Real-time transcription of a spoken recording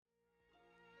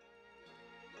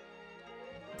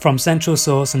From Central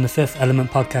Source and the Fifth Element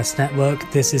Podcast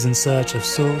Network, this is In Search of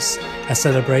Source, a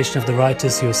celebration of the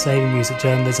writers who are saving music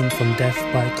journalism from death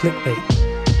by clickbait.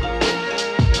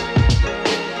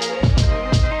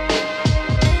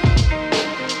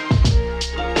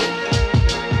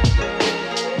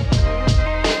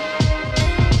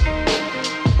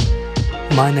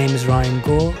 My name is Ryan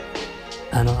Gore,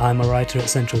 and I'm a writer at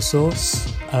Central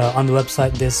Source. On the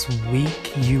website this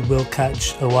week, you will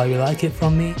catch a Why We Like It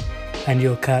from me, and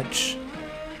you'll catch,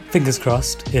 fingers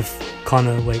crossed, if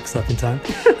Connor wakes up in time,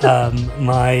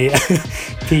 my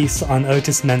piece on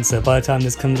Otis Mensah. By the time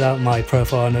this comes out, my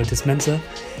profile on Otis Mensah,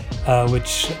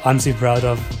 which I'm super proud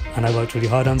of and I worked really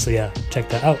hard on, so yeah, check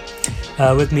that out.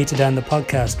 With me today on the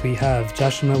podcast, we have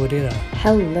Joshua Wadira.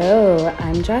 Hello,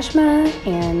 I'm Joshua,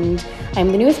 and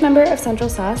I'm the newest member of Central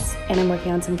Sauce, and I'm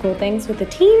working on some cool things with the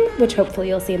team, which hopefully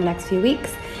you'll see in the next few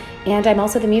weeks. And I'm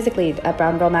also the music lead at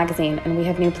Brown Girl Magazine, and we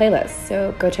have new playlists,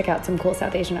 so go check out some cool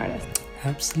South Asian artists.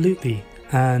 Absolutely.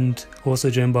 And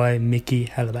also joined by Mickey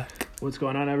Helleback. What's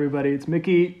going on, everybody? It's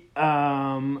Mickey.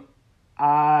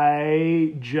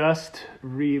 I just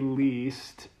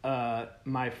released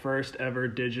my first ever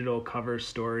digital cover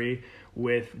story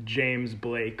with James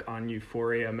Blake on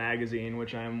Euphoria magazine,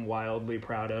 which I'm wildly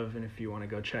proud of, and if you want to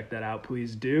go check that out,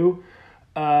 please do.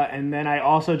 And then I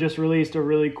also just released a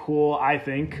really cool, I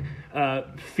think,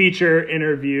 feature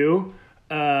interview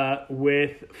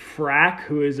with Frack,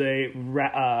 who is a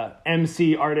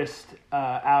MC artist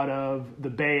out of the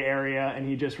Bay Area, and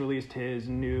he just released his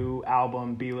new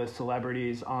album, B-List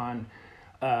Celebrities, on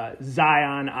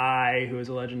Zion I, who is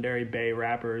a legendary Bay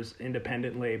rapper's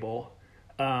independent label.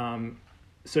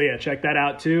 So yeah, check that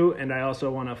out too. And I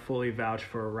also want to fully vouch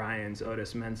for Ryan's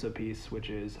Otis Mensah piece, which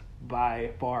is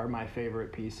by far my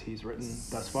favorite piece he's written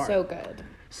thus far. So good.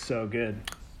 So good.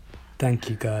 Thank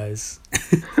you, guys.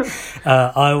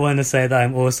 I want to say that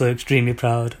I'm also extremely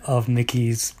proud of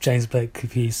Mickey's James Blake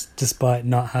piece, despite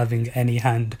not having any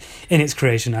hand in its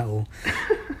creation at all.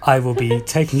 I will be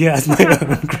taking it as my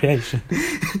own creation.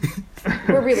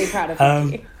 We're really proud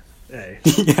of Mickey. Hey.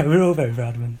 Yeah, we're all very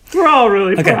proud of him. We're all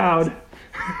really proud.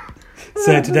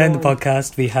 So today in the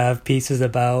podcast, we have pieces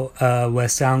about where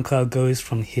SoundCloud goes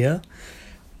from here.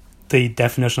 The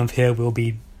definition of here will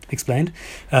be explained.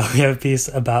 We have a piece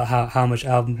about how much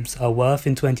albums are worth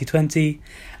in 2020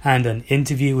 and an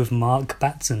interview with Mark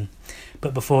Batson.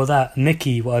 But before that,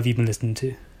 Mickey, what have you been listening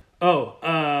to?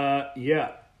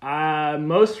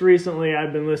 Most recently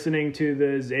I've been listening to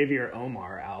the Xavier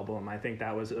Omar album. I think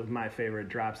that was of my favorite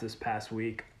drops this past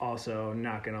week. Also,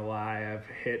 not gonna lie, I've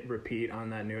hit repeat on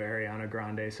that new Ariana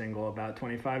Grande single about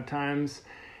 25 times.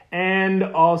 And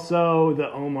also the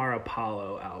Omar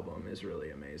Apollo album is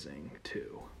really amazing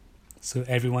too. So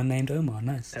everyone named Omar,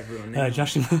 nice. Everyone named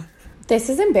Joshua. This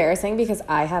is embarrassing because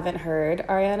I haven't heard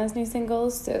Ariana's new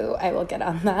singles, so I will get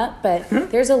on that. But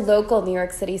there's a local New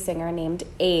York City singer named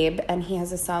Abe, and he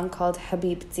has a song called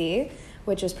Habibti,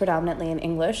 which is predominantly in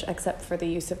English, except for the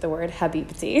use of the word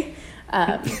Habibti.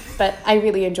 But I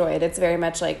really enjoy it. It's very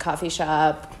much like coffee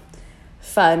shop,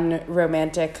 fun,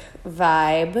 romantic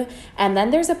vibe. And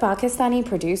then there's a Pakistani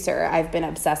producer I've been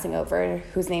obsessing over,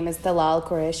 whose name is Dalal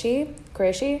Qureshi.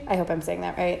 I hope I'm saying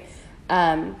that right.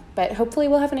 But hopefully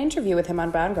we'll have an interview with him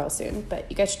on Brown Girl soon. But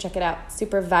you guys should check it out.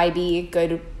 Super vibey,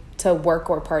 good to work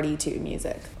or party to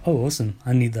music. Oh, awesome.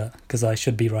 I need that because I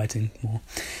should be writing more.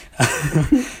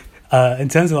 In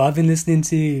terms of what I've been listening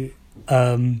to,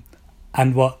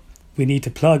 and what we need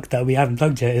to plug that we haven't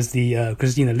plugged yet is the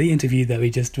Christina Lee interview that we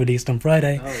just released on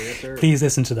Friday. Oh, yes, sir. Please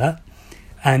listen to that.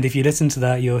 And if you listen to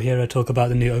that, you'll hear her talk about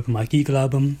the new Open Mike Eagle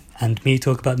album and me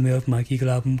talk about the new Open Mike Eagle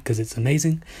album because it's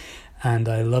amazing and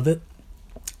I love it.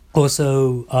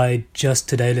 Also, I just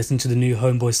today listened to the new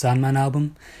Homeboy Sandman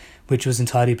album, which was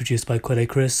entirely produced by Quelle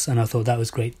Chris, and I thought that was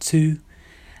great too.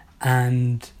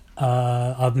 And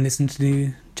I've been listening to the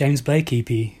new James Blake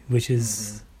EP, which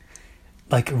is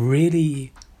like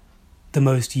really the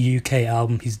most UK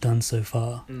album he's done so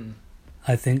far.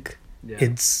 I think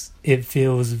it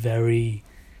feels very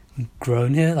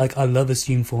grown here. Like I love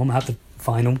Assume Form. I have the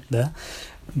vinyl there,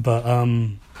 but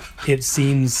it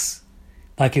seems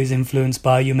like it was influenced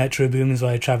by Your Metro Boomers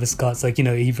by Travis Scott's. Like, you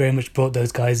know, he very much brought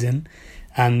those guys in,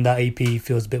 and that EP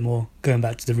feels a bit more going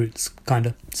back to the roots, kind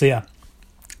of. So yeah,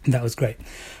 that was great.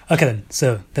 Okay then,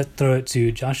 so let's throw it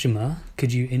to Joshua.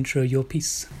 Could you intro your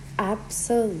piece?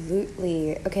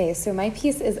 Absolutely. Okay, so my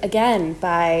piece is again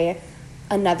by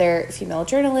another female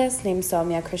journalist named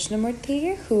Soumya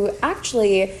Krishnamurthy, who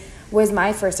actually was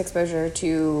my first exposure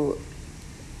to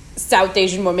South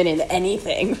Asian women in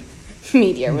anything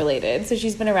media related. So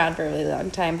she's been around for a really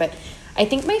long time, but I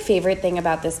think my favorite thing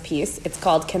about this piece, it's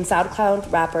called Can SoundCloud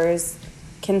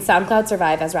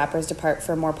Survive as Rappers Depart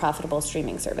for More Profitable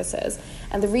Streaming Services?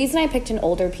 And the reason I picked an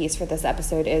older piece for this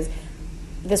episode is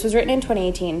this was written in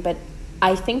 2018, but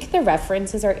I think the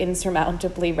references are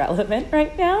insurmountably relevant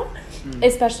right now,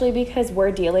 especially because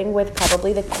we're dealing with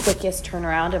probably the quickest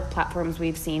turnaround of platforms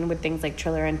we've seen with things like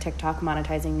Triller and TikTok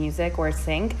monetizing music, or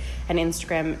Sync, and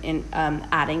Instagram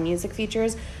adding music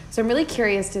features. So I'm really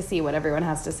curious to see what everyone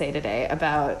has to say today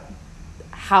about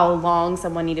how long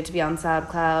someone needed to be on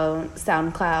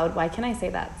SoundCloud. Why can I say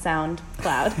that?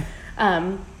 SoundCloud.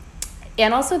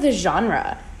 And also the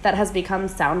genre that has become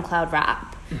SoundCloud rap.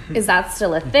 Is that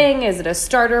still a thing? Is it a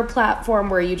starter platform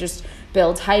where you just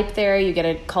build hype there, you get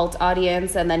a cult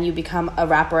audience, and then you become a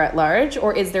rapper at large?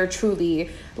 Or is there truly,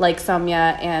 like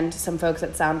Soumya and some folks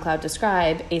at SoundCloud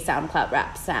describe, a SoundCloud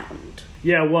rap sound?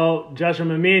 Yeah, well, Joshua,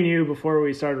 me and you, before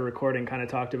we started recording, kind of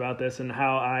talked about this and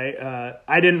how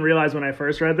I didn't realize when I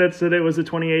first read this that it was a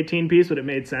 2018 piece, but it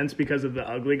made sense because of the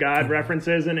Ugly God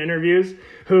references and interviews,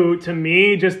 who, to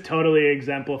me, just totally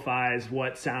exemplifies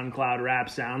what SoundCloud rap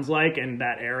sounds like in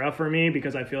that era for me,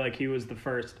 because I feel like he was the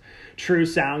first true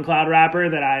SoundCloud rapper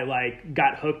that I,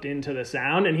 got hooked into the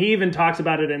sound. And he even talks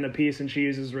about it in the piece, and she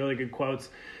uses really good quotes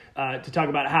to talk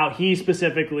about how he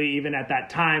specifically, even at that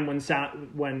time when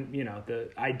the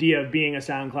idea of being a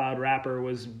SoundCloud rapper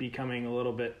was becoming a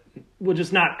little bit,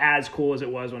 just not as cool as it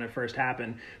was when it first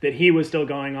happened, that he was still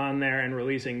going on there and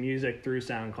releasing music through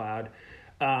SoundCloud.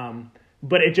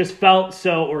 But it just felt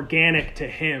so organic to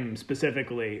him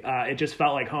specifically. It just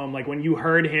felt like home. Like when you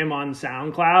heard him on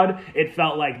SoundCloud, it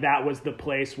felt like that was the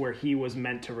place where he was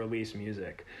meant to release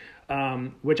music.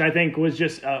 Which I think was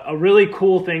just a really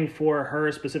cool thing for her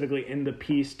specifically in the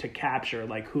piece to capture,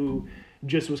 like who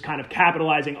just was kind of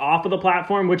capitalizing off of the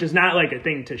platform, which is not like a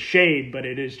thing to shade, but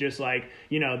it is just like,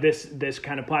 this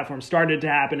kind of platform started to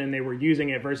happen and they were using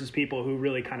it versus people who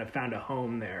really kind of found a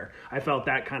home there. I felt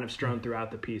that kind of strewn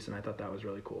throughout the piece, and I thought that was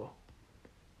really cool.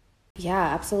 Yeah,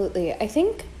 absolutely. I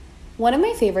think one of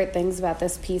my favorite things about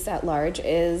this piece at large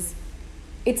is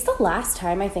it's the last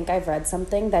time I think I've read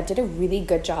something that did a really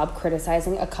good job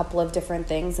criticizing a couple of different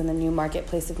things in the new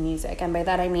marketplace of music. And by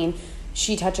that I mean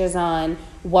she touches on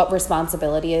what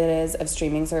responsibility it is of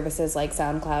streaming services like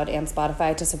SoundCloud and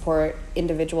Spotify to support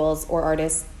individuals or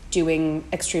artists doing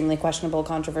extremely questionable,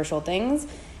 controversial things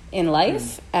in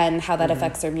life and how that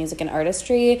affects their music and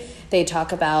artistry. They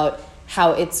talk about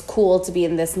how it's cool to be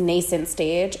in this nascent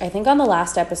stage. I think on the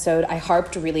last episode, I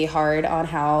harped really hard on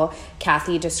how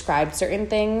Kathy described certain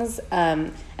things.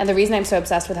 And the reason I'm so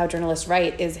obsessed with how journalists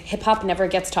write is hip-hop never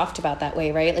gets talked about that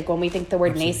way, right? Like when we think the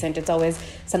word nascent, it's always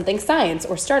something science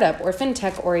or startup or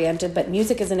fintech oriented, but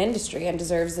music is an industry and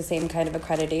deserves the same kind of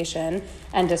accreditation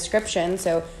and description.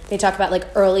 So they talk about like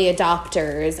early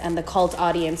adopters and the cult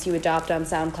audience you adopt on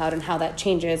SoundCloud and how that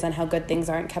changes and how good things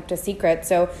aren't kept a secret.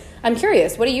 So I'm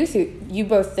curious, what do you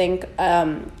both think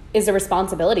is a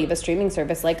responsibility of a streaming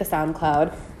service like a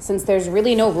SoundCloud, since there's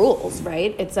really no rules,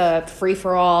 right? It's a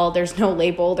free-for-all, there's no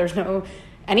label, there's no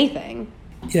anything.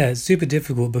 Yeah, it's super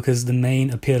difficult because the main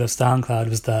appeal of SoundCloud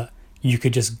was that you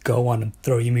could just go on and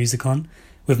throw your music on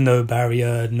with no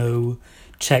barrier, no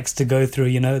checks to go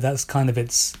through, that's kind of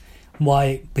why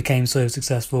it became so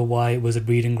successful, why it was a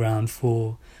breeding ground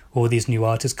for all these new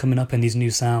artists coming up and these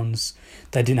new sounds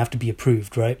that didn't have to be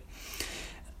approved, right?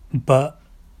 But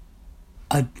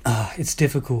it's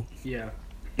difficult. Yeah.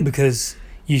 Because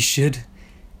the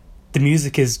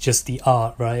music is just the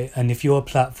art, right? And if you're a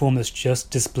platform that's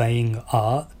just displaying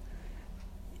art,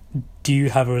 do you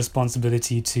have a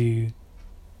responsibility to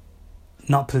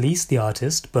not police the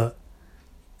artist, but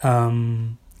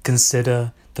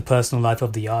consider the personal life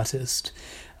of the artist?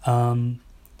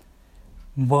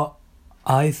 What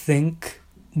I think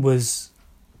was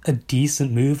a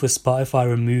decent move was Spotify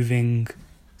removing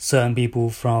certain people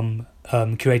from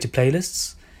curated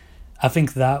playlists. I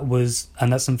think that was,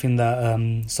 and that's something that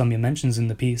Soumya mentions in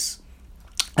the piece,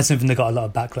 that's something that got a lot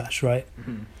of backlash, right?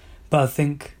 Mm-hmm. But I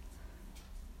think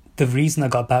the reason I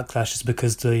got backlash is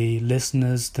because the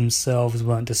listeners themselves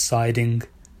weren't deciding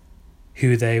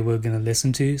who they were going to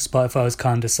listen to. Spotify was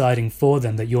kind of deciding for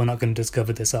them that you're not going to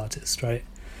discover this artist, right?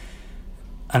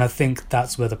 And I think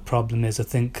that's where the problem is. I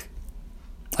think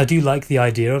I do like the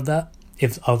idea of that,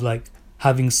 of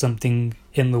having something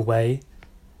in the way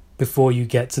before you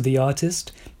get to the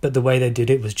artist, but the way they did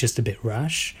it was just a bit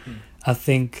rash. I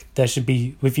think there should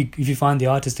be, if you find the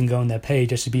artist and go on their page,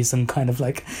 there should be some kind of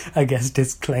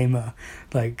disclaimer,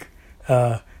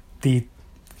 the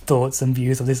thoughts and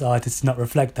views of this artist do not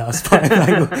reflect that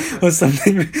Spotify or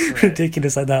something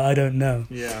ridiculous like that. I don't know.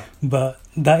 Yeah. But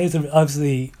that is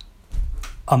obviously,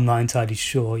 I'm not entirely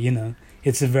sure, you know.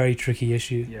 It's a very tricky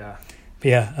issue. Yeah. But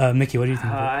yeah, Mickey, what do you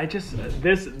think? I just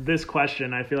this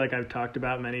question I feel like I've talked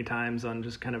about many times on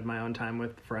just kind of my own time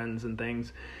with friends and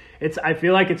things. I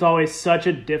feel like it's always such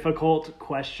a difficult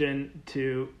question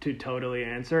to totally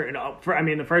answer. And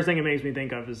the first thing it makes me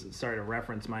think of is, sorry to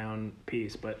reference my own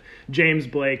piece, but James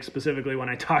Blake specifically, when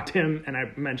I talked to him, and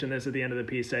I mentioned this at the end of the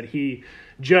piece, said he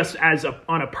just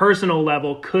on a personal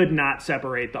level could not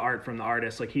separate the art from the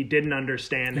artist. Like he didn't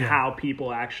understand how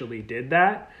people actually did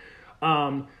that.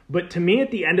 But to me, at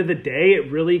the end of the day,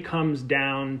 it really comes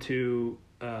down to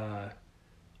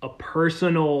a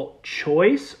personal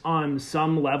choice on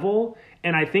some level.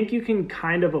 And I think you can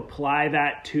kind of apply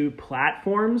that to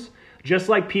platforms, just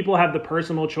like people have the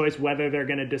personal choice whether they're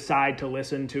going to decide to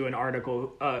listen to an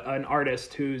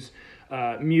artist whose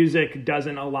music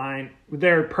doesn't align,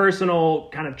 their personal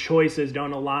kind of choices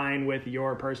don't align with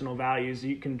your personal values.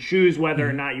 You can choose whether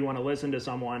or not you want to listen to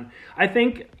someone. I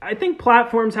think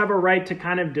platforms have a right to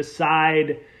kind of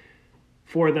decide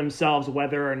for themselves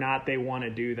whether or not they want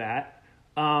to do that.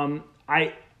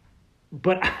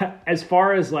 But as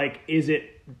far as like, is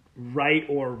it right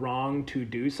or wrong to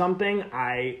do something?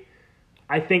 I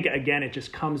think, again, it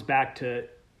just comes back to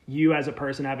you as a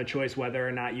person have a choice whether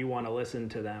or not you want to listen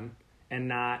to them, and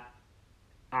not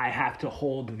I have to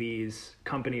hold these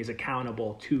companies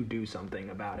accountable to do something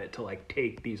about it, to like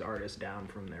take these artists down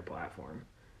from their platform.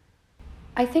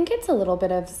 I think it's a little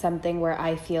bit of something where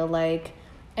I feel like,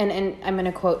 and I'm going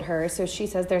to quote her. So she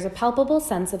says, there's a palpable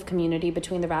sense of community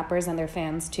between the rappers and their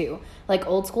fans too. Like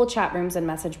old school chat rooms and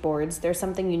message boards, there's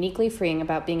something uniquely freeing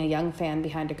about being a young fan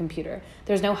behind a computer.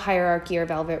 There's no hierarchy or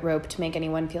velvet rope to make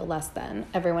anyone feel less than.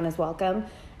 Everyone is welcome.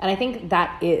 And I think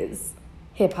that is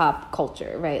hip hop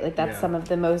culture, right? Like that's some of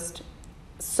the most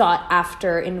sought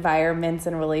after environments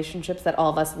and relationships that all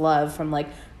of us love, from like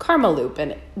Karma Loop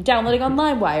and downloading on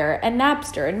LimeWire and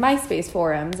Napster and MySpace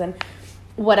forums and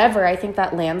whatever. I think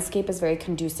that landscape is very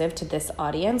conducive to this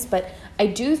audience. But I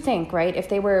do think, right, if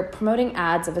they were promoting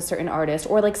ads of a certain artist,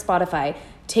 or like Spotify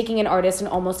taking an artist and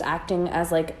almost acting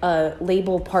as like a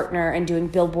label partner and doing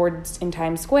billboards in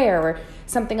Times Square or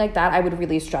something like that, I would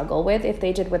really struggle with if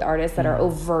they did with artists that are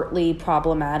overtly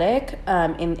problematic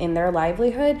in their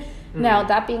livelihood. Now,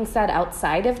 that being said,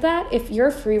 outside of that, if you're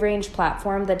a free-range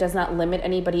platform that does not limit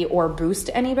anybody or boost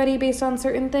anybody based on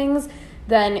certain things,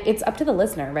 then it's up to the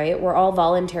listener, right? We're all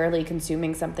voluntarily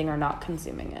consuming something or not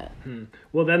consuming it.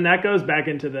 Well, then that goes back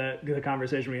into the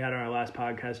conversation we had on our last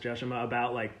podcast, Joshua,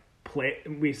 about like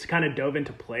we kind of dove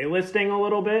into playlisting a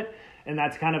little bit. And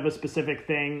that's kind of a specific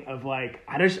thing of like,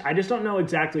 I just don't know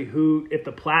exactly if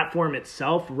the platform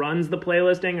itself runs the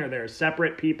playlisting, or there are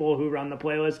separate people who run the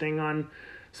playlisting on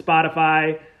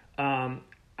Spotify.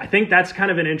 I think that's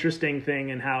kind of an interesting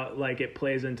thing, and how like it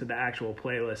plays into the actual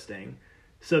playlisting.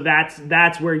 So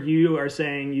that's where you are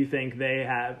saying you think they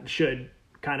should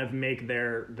kind of make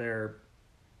their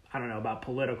I don't know about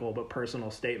political, but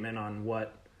personal statement on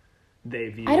what they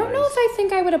view. I don't know if I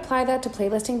think I would apply that to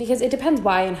playlisting, because it depends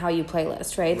why and how you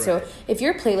playlist, right? So if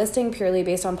you're playlisting purely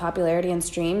based on popularity and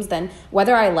streams, then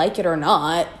whether I like it or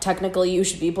not, technically you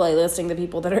should be playlisting the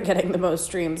people that are getting the most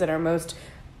streams and are most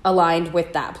aligned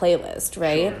with that playlist,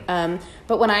 right? Sure.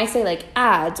 But when I say like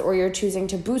ads, or you're choosing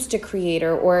to boost a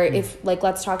creator, or if like,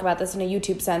 let's talk about this in a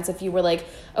YouTube sense, if you were like,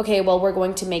 okay, well, we're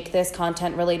going to make this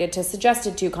content related to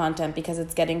suggested to content because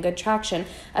it's getting good traction,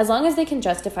 as long as they can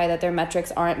justify that their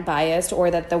metrics aren't biased,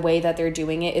 or that the way that they're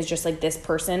doing it is just like this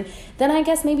person, then I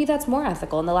guess maybe that's more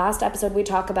ethical. In the last episode, we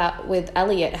talk about with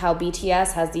Elliot how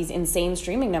BTS has these insane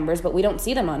streaming numbers, but we don't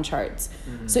see them on charts.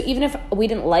 So even if we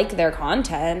didn't like their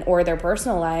content or their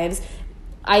personal lives,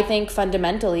 I think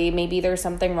fundamentally maybe there's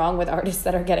something wrong with artists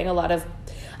that are getting a lot of,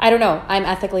 I don't know, I'm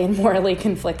ethically and morally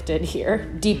conflicted here.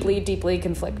 Deeply, deeply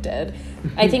conflicted.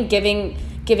 I think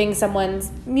giving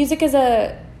someone's music is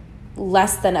a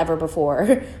less than ever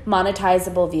before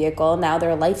monetizable vehicle. Now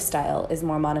their lifestyle is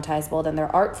more monetizable than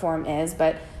their art form is,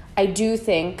 but I do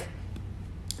think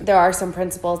there are some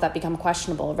principles that become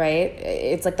questionable, right?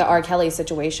 It's like the R. Kelly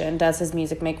situation. Does his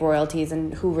music make royalties,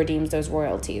 and who redeems those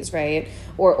royalties, right?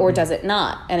 Or does it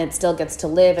not? And it still gets to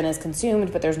live and is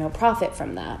consumed, but there's no profit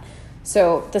from that.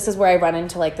 So this is where I run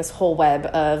into like this whole web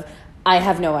of, I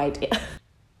have no idea.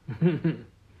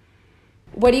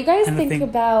 What do you guys think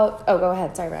about... Oh, go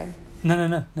ahead. Sorry, Ryan.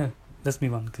 No. Let's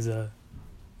move on, because,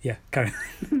 yeah, carry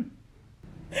on.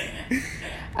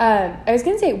 I was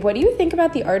going to say, what do you think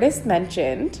about the artists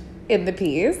mentioned in the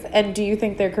piece? And do you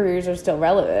think their careers are still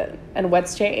relevant? And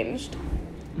what's changed?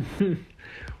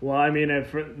 Well, I mean,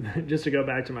 just to go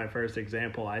back to my first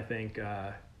example, I think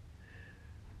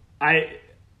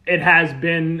it has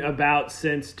been about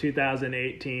since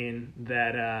 2018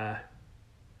 that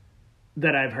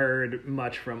I've heard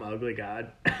much from Ugly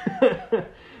God.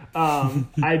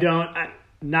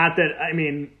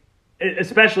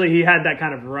 Especially he had that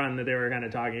kind of run that they were kind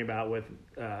of talking about with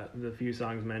the few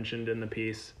songs mentioned in the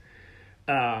piece.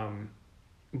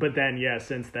 But then, yeah,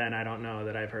 since then, I don't know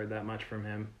that I've heard that much from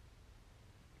him.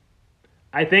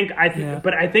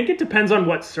 But I think it depends on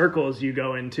what circles you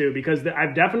go into, because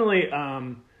I've definitely,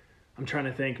 I'm trying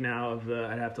to think now of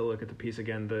I'd have to look at the piece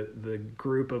again, the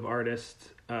group of artists,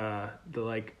 I feel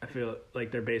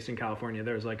like they're based in California.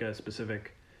 There's like a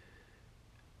specific,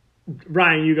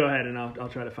 Ryan, you go ahead and I'll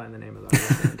try to find the name of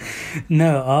that.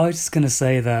 No, I was just going to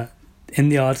say that in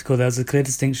the article, there's a clear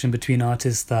distinction between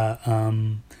artists that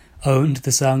owned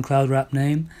the SoundCloud rap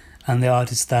name and the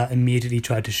artists that immediately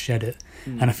tried to shed it.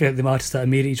 And I feel like the artists that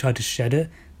immediately tried to shed it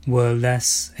were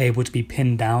less able to be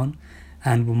pinned down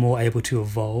and were more able to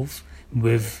evolve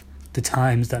with the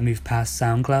times that moved past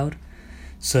SoundCloud.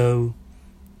 So,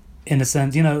 in a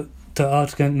sense, the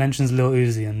article mentions Lil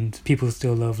Uzi, and people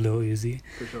still love Lil Uzi.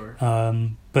 For sure.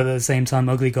 But at the same time,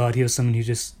 Ugly God, he was someone who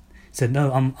just said,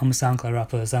 no, I'm a SoundCloud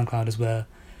rapper. SoundCloud is where,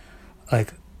 I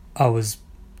was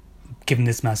given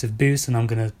this massive boost, and I'm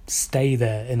going to stay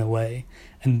there in a way.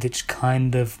 And which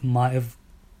kind of might have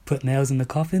put nails in the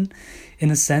coffin,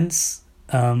 in a sense.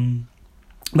 But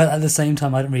at the same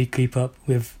time, I don't really keep up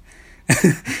with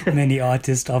many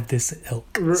artists of this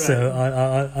ilk. Right. So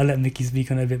I'll let Mickey speak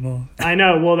on it a bit more. I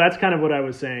know. Well, that's kind of what I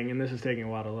was saying, and this is taking a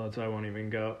while to load, so I won't even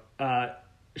go.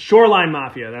 Shoreline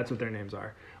Mafia, that's what their names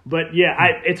are. But yeah,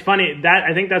 it's funny that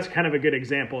I think that's kind of a good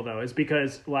example, though, is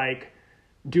because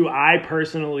do I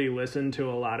personally listen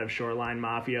to a lot of Shoreline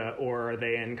Mafia, or are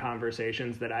they in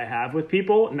conversations that I have with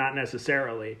people? Not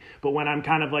necessarily. But when I'm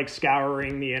kind of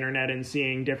scouring the internet and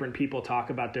seeing different people talk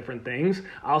about different things,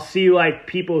 I'll see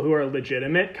people who are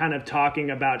legitimate kind of talking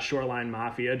about Shoreline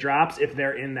Mafia drops if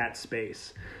they're in that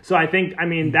space. So I think,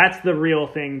 that's the real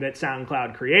thing that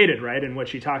SoundCloud created, right? And what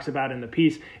she talks about in the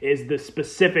piece is the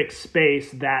specific space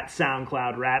that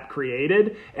SoundCloud rap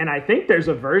created. And I think there's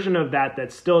a version of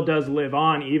that still does live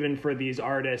on, even for these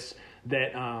artists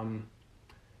that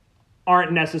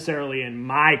aren't necessarily in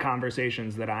my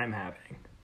conversations that I'm having.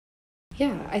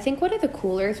 Yeah, I think one of the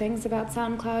cooler things about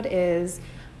SoundCloud is,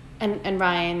 and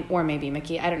Ryan, or maybe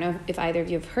Mickey, I don't know if either of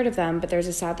you have heard of them, but there's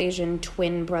a South Asian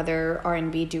twin brother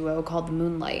R&B duo called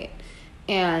Moonlight.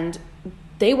 And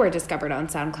they were discovered on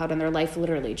SoundCloud, and their life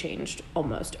literally changed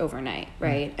almost overnight,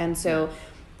 right? And so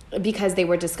because they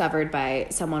were discovered by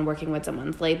someone working with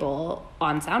someone's label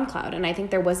on SoundCloud. And I think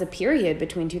there was a period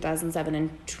between 2007 and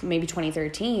maybe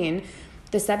 2013,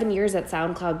 the 7 years that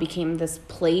SoundCloud became this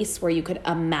place where you could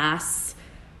amass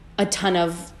a ton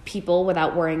of people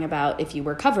without worrying about if you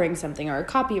were covering something or a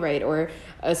copyright or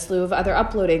a slew of other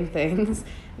uploading things,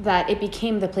 that it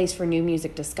became the place for new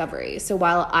music discovery. So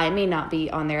while I may not be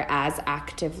on there as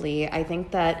actively, I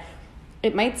think that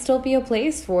it might still be a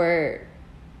place for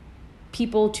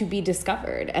people to be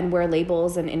discovered, and where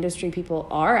labels and industry people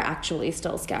are actually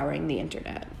still scouring the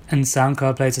internet. And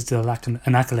SoundCloud plays are still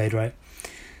an accolade, right?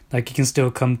 You can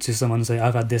still come to someone and say,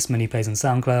 I've had this many plays on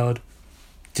SoundCloud,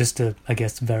 just to, I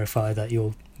guess, verify that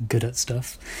you're good at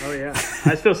stuff. Oh, yeah.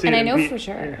 I still see and it. I know for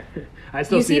sure. Yeah. I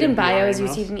still see it in bios, you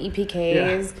see it in EPKs.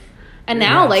 Yeah. And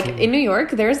now, in New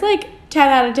York, there's 10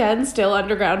 out of 10 still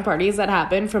underground parties that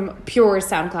happen from pure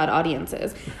SoundCloud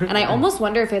audiences. And I almost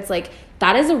wonder if it's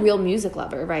that is a real music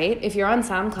lover, right? If you're on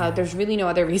SoundCloud, there's really no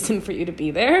other reason for you to be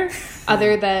there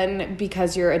other than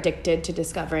because you're addicted to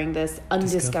discovering this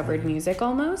undiscovered music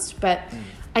almost. But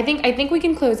I think we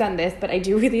can close on this, but I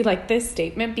do really like this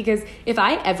statement, because if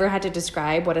I ever had to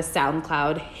describe what a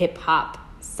SoundCloud hip-hop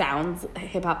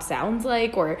sounds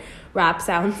like, or rap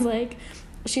sounds like,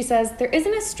 she says, there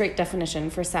isn't a straight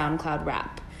definition for SoundCloud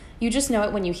rap. You just know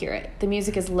it when you hear it. The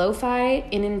music is lo-fi,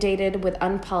 inundated with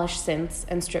unpolished synths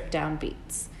and stripped-down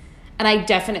beats. And I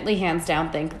definitely, hands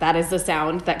down, think that is the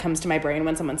sound that comes to my brain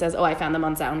when someone says, oh, I found them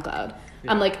on SoundCloud.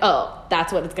 Yeah. I'm like, oh,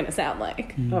 that's what it's going to sound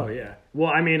like. Mm-hmm. Oh, yeah.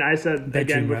 Well, I said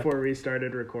again before we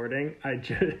started recording, I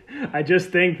just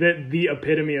think that the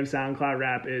epitome of SoundCloud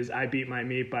rap is I Beat My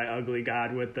Meat by Ugly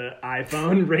God with the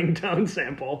iPhone ringtone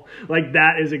sample.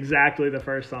 That is exactly the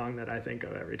first song that I think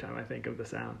of every time I think of the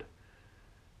sound.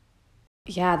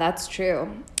 Yeah, that's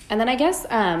true. And then I guess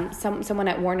someone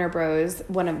at Warner Bros.,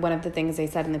 one of the things they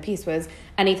said in the piece was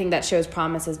anything that shows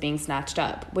promise is being snatched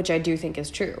up, which I do think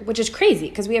is true, which is crazy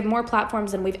because we have more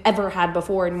platforms than we've ever had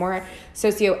before and more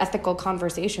socio-ethical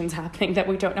conversations happening that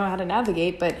we don't know how to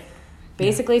navigate. But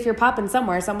basically, if you're popping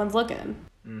somewhere, someone's looking.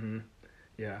 Mm-hmm.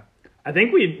 Yeah. I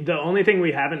think the only thing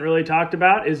we haven't really talked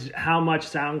about is how much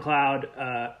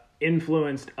SoundCloud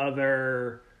influenced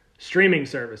other streaming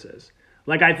services.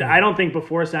 Like, I don't think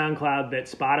before SoundCloud that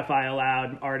Spotify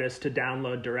allowed artists to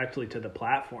download directly to the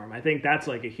platform. I think that's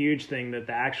like a huge thing that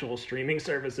the actual streaming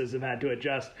services have had to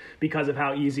adjust because of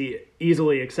how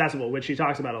easily accessible, which she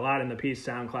talks about a lot in the piece,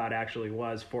 SoundCloud actually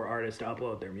was for artists to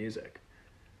upload their music.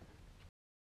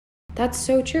 That's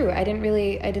so true. I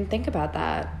didn't think about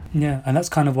that. Yeah, and that's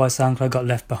kind of why SoundCloud got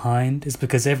left behind, is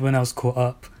because everyone else caught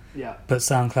up, but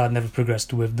SoundCloud never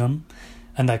progressed with them.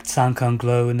 And like SoundCloud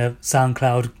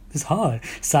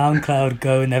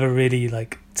Go never really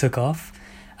like took off.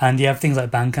 And you have things like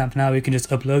Bandcamp now where you can just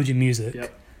upload your music you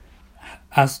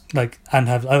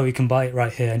can buy it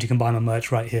right here and you can buy my merch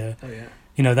right here. Oh yeah.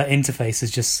 You know, that interface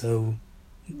is just so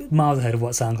miles ahead of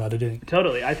what SoundCloud are doing.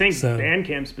 Totally. I think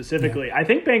Bandcamp specifically, I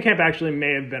think Bandcamp actually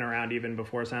may have been around even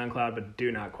before SoundCloud, but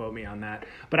do not quote me on that.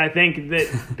 But I think that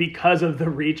because of the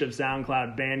reach of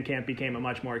SoundCloud, Bandcamp became a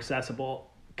much more accessible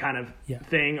kind of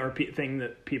thing or thing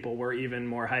that people were even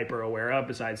more hyper aware of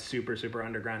besides super, super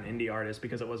underground indie artists,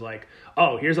 because it was like,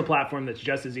 oh, here's a platform that's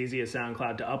just as easy as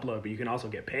SoundCloud to upload, but you can also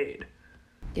get paid.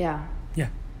 Yeah. Yeah.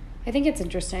 I think it's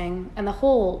interesting. And the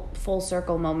whole full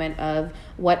circle moment of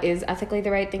what is ethically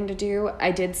the right thing to do,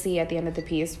 I did see at the end of the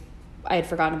piece, I had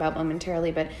forgotten about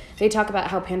momentarily, but they talk about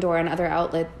how Pandora and other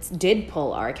outlets did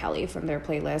pull R. Kelly from their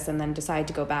playlist and then decide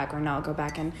to go back or not go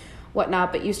back and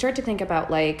whatnot. But you start to think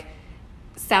about like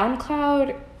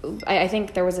SoundCloud, I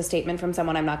think there was a statement from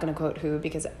someone, I'm not going to quote who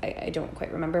because I don't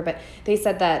quite remember, but they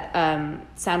said that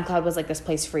SoundCloud was like this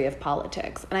place free of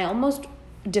politics. And I almost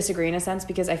disagree in a sense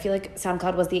because I feel like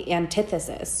SoundCloud was the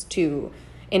antithesis to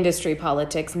industry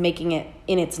politics, making it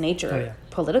in its nature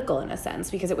political in a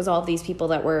sense, because it was all of these people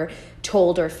that were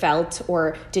told or felt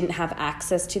or didn't have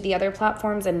access to the other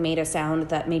platforms and made a sound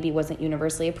that maybe wasn't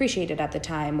universally appreciated at the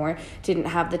time or didn't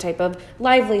have the type of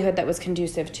livelihood that was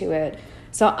conducive to it.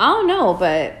 So I don't know,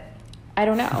 but I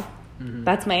don't know. Mm-hmm.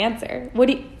 That's my answer.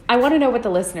 I want to know what the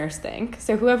listeners think.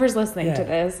 So whoever's listening to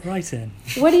this, write in.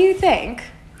 What do you think?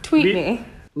 Tweet me.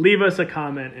 Leave us a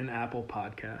comment in Apple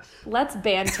Podcasts. Let's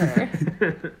banter.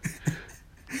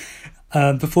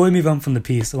 Before we move on from the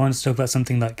piece, I wanted to talk about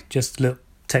something like just a little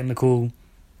technical,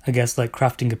 I guess, like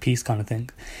crafting a piece kind of thing.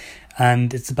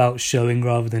 And it's about showing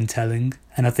rather than telling.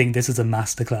 And I think this is a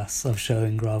masterclass of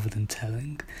showing rather than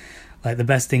telling. Like, the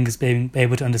best thing is being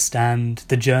able to understand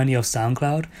the journey of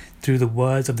SoundCloud through the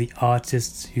words of the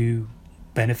artists who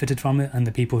benefited from it and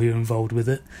the people who were involved with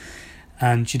it.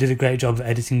 And she did a great job of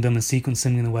editing them and sequencing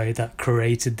them in a way that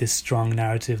created this strong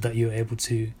narrative that you were able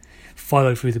to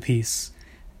follow through the piece.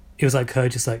 It was like her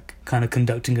just like kind of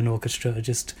conducting an orchestra,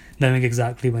 just knowing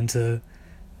exactly when to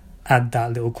add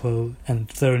that little quote and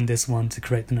throw in this one to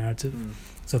create the narrative.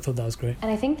 So I thought that was great.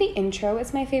 And I think the intro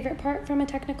is my favorite part from a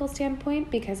technical standpoint,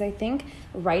 because I think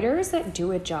writers that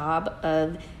do a job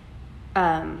of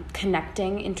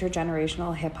connecting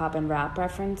intergenerational hip-hop and rap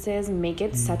references make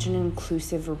it such an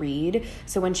inclusive read.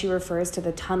 So when she refers to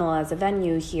the tunnel as a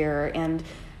venue here and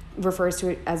refers to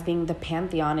it as being the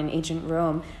Pantheon in ancient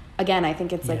Rome, again, I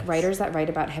think it's like writers that write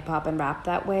about hip-hop and rap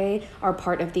that way are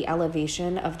part of the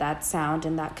elevation of that sound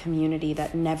and that community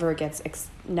that never gets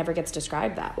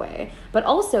described that way. But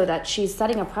also that she's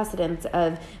setting a precedent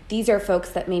of these are folks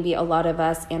that maybe a lot of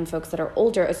us and folks that are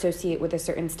older associate with a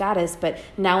certain status, but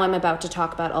now I'm about to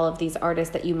talk about all of these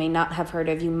artists that you may not have heard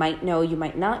of, you might know, you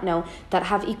might not know, that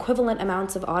have equivalent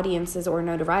amounts of audiences or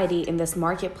notoriety in this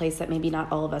marketplace that maybe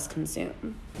not all of us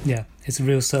consume. Yeah, it's a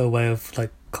real sort of way of like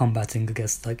combating, I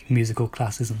guess, like musical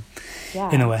classism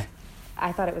in a way.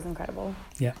 I thought it was incredible.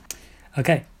 Yeah.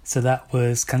 Okay, so that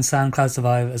was Can SoundCloud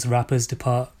Survive as Rappers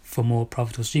Depart for More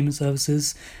Profitable Streaming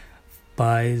Services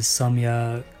by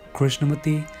Soumya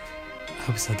Krishnamurthy. I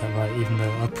hope I said that right, even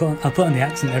though I put on the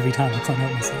accent every time. I can't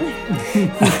help myself.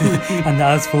 And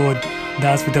that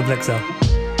was for Double XL.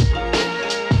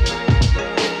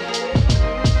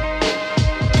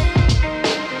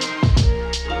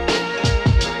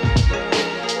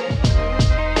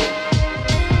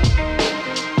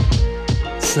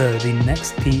 So the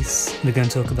next piece we're going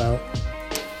to talk about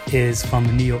is from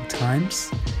the New York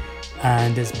Times,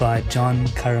 and it's by John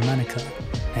Karamanika,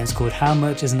 and it's called How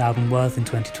Much is an Album Worth in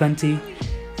 2020?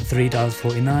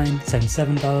 $3.49,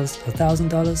 $77,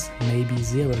 $1,000, maybe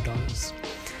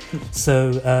 $0.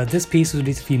 So this piece was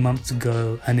released a few months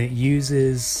ago, and it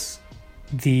uses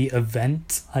the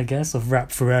event, I guess, of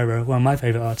Rap Ferreira, one of my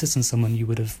favourite artists and someone you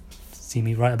would have seen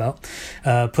me write about,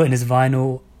 putting his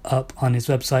vinyl up on his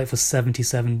website for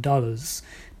 $77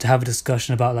 to have a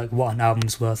discussion about like what an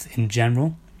album's worth in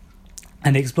general.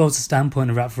 And it explores the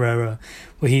standpoint of Rap Ferreira,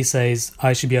 where he says,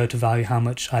 I should be able to value how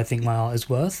much I think my art is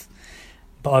worth.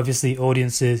 But obviously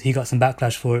audiences, he got some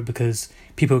backlash for it because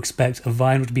people expect a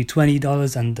vinyl to be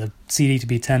 $20 and a CD to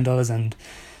be $10 and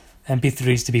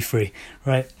MP3s to be free,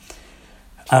 right?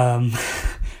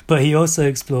 But he also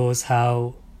explores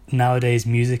how nowadays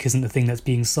music isn't the thing that's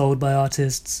being sold by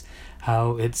artists,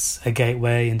 how it's a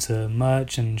gateway into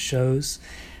merch and shows,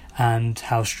 and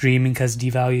how streaming has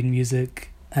devalued music,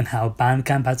 and how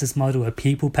Bandcamp has this model where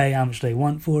people pay how much they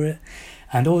want for it,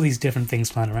 and all these different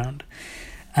things flying around.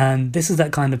 And this is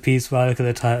that kind of piece where I look at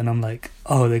the title and I'm like,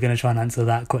 oh, they're going to try and answer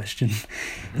that question.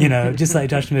 You know, just like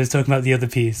Josh was talking about the other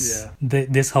piece. Yeah.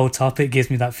 This whole topic gives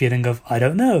me that feeling of, I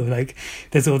don't know. Like,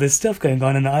 there's all this stuff going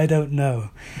on and I don't know.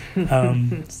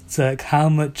 So like how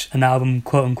much an album,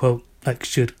 quote unquote, like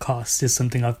should cost is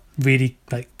something I've really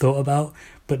like thought about,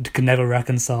 but could never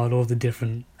reconcile all the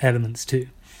different elements to.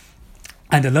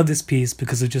 And I love this piece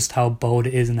because of just how bold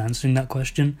it is in answering that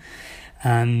question.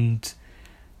 And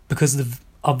because of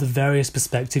the various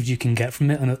perspectives you can get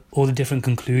from it and all the different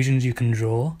conclusions you can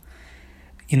draw.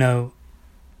 You know,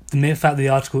 the mere fact that the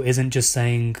article isn't just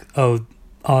saying, oh,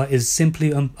 art is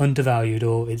simply undervalued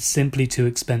or it's simply too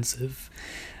expensive.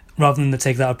 Rather than to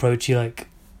take that approach,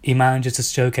 he manages to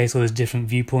showcase all those different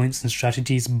viewpoints and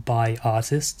strategies by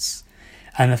artists.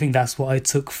 And I think that's what I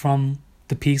took from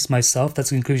the piece myself. That's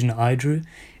the conclusion that I drew,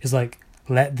 is like,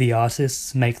 let the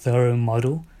artists make their own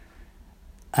model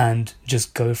and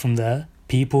just go from there.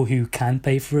 People who can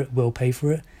pay for it will pay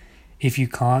for it. If you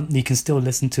can't, you can still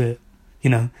listen to it. You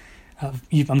know,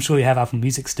 I'm sure you have Apple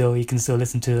Music still. You can still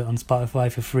listen to it on Spotify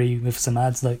for free with some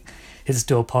ads. Like, it's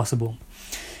still possible.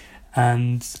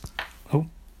 And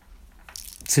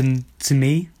to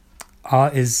me,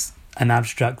 art is an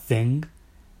abstract thing,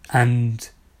 and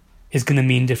it's going to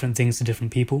mean different things to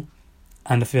different people.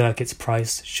 And I feel like its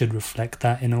price should reflect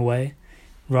that in a way,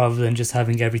 rather than just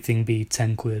having everything be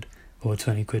 10 quid or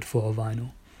 20 quid for a vinyl.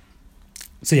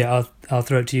 So yeah, I'll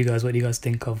throw it to you guys. What do you guys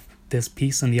think of this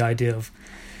piece and the idea of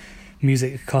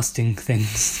music costing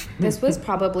things? This was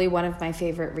probably one of my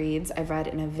favorite reads I've read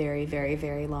in a very, very,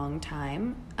 very long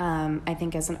time. I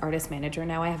think as an artist manager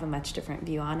now, I have a much different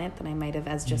view on it than I might have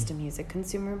as just a music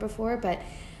consumer before. But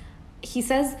he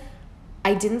says,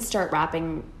 I didn't start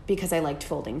rapping because I liked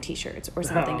folding t-shirts or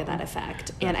something to that effect.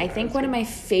 And I think one of my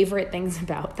favorite things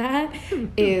about that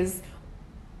is,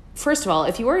 first of all,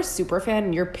 if you are a super fan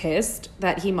and you're pissed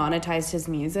that he monetized his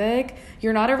music,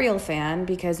 you're not a real fan,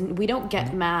 because we don't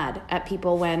get mad at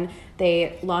people when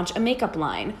they launch a makeup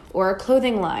line or a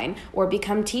clothing line or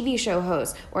become TV show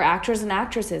hosts or actors and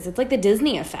actresses. It's like the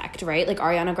Disney effect, right? Like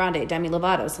Ariana Grande, Demi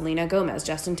Lovato, Selena Gomez,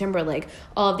 Justin Timberlake.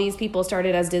 All of these people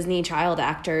started as Disney child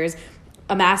actors,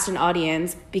 amassed an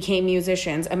audience, became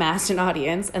musicians, amassed an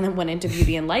audience, and then went into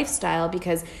beauty and lifestyle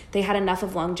because they had enough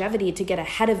of longevity to get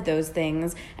ahead of those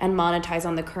things and monetize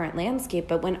on the current landscape.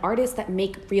 But when artists that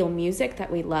make real music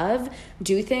that we love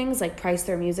do things like price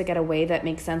their music at a way that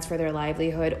makes sense for their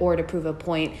livelihood or to prove a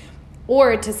point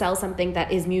or to sell something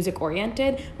that is music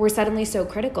oriented, we're suddenly so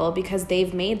critical because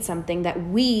they've made something that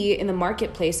we in the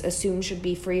marketplace assume should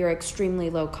be free or extremely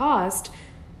low cost,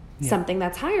 something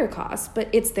that's higher cost, but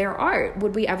it's their art.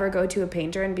 Would we ever go to a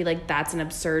painter and be like, that's an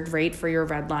absurd rate for your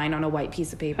red line on a white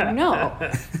piece of paper? No.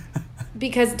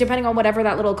 Because depending on whatever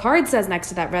that little card says next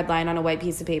to that red line on a white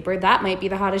piece of paper, that might be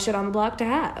the hottest shit on the block to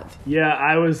have. Yeah,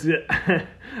 I was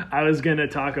going to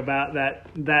talk about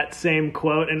that same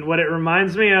quote, and what it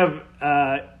reminds me of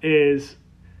is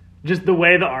just the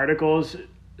way the article's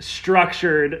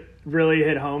structured really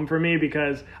hit home for me,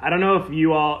 because I don't know if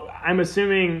you all, I'm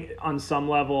assuming on some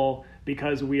level,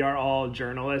 because we are all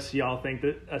journalists, y'all think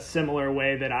that a similar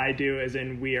way that I do, as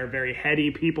in we are very heady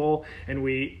people and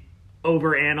we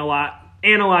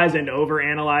analyze and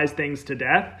overanalyze things to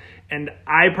death. And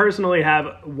I personally have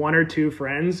one or two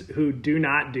friends who do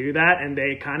not do that, and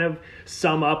they kind of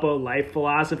sum up a life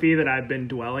philosophy that I've been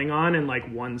dwelling on in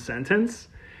like one sentence.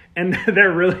 And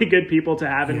they're really good people to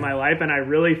have in my life. And I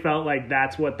really felt like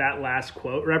that's what that last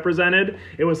quote represented.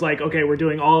 It was like, okay, we're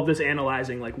doing all of this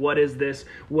analyzing. Like, what is this?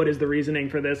 What is the reasoning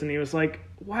for this? And he was like,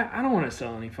 why? I don't want to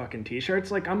sell any fucking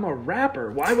t-shirts. Like, I'm a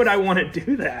rapper. Why would I want to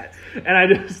do that? And I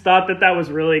just thought that was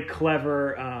really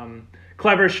clever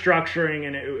structuring.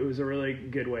 And it was a really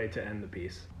good way to end the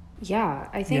piece. Yeah,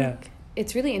 I think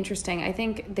it's really interesting. I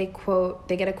think they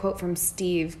get a quote from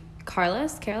Steve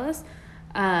Careless.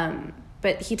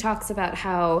 But he talks about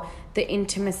how the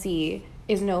intimacy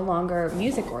is no longer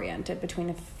music oriented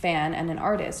between a fan and an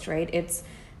artist, right? It's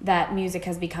that music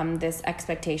has become this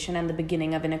expectation and the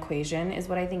beginning of an equation is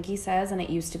what I think he says. And it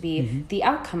used to be the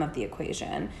outcome of the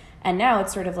equation. And now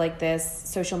it's sort of like this,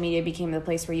 social media became the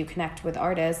place where you connect with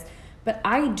artists. But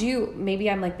I do, maybe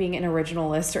I'm like being an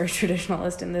originalist or a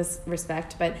traditionalist in this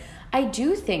respect, but I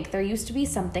do think there used to be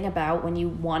something about when you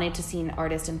wanted to see an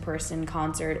artist in person,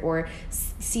 concert, or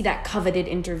see that coveted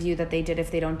interview that they did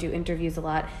if they don't do interviews a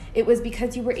lot. It was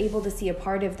because you were able to see a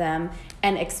part of them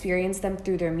and experience them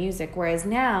through their music. Whereas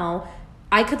now,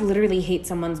 I could literally hate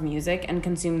someone's music and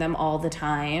consume them all the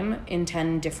time in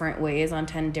 10 different ways on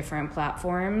 10 different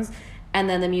platforms, and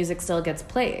then the music still gets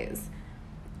plays.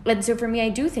 And so for me, I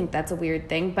do think that's a weird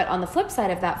thing. But on the flip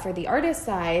side of that, for the artist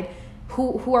side,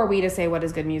 who are we to say what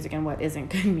is good music and what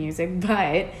isn't good music?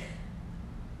 But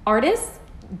artists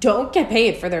don't get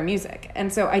paid for their music.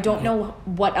 And so I don't know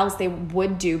what else they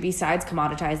would do besides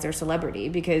commoditize their celebrity,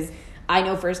 because I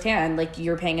know firsthand, like,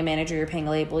 you're paying a manager, you're paying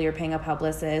a label, you're paying a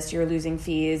publicist, you're losing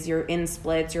fees, you're in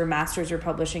splits, your masters, you're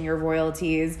publishing, your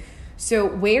royalties. So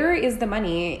where is the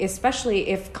money, especially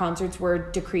if concerts were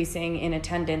decreasing in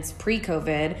attendance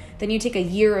pre-COVID, then you take a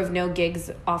year of no gigs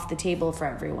off the table for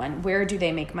everyone. Where do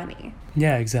they make money?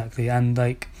 Yeah, exactly. And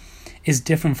like, it's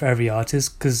different for every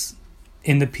artist, because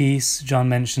in the piece, John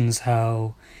mentions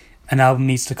how an album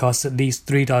needs to cost at least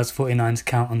 $3.49 to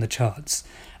count on the charts.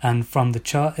 And from the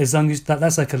chart, as long as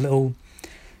that's like a little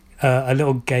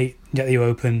gate that you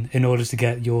open in order to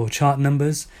get your chart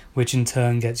numbers, which in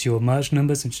turn gets your merch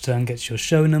numbers, which in turn gets your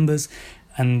show numbers,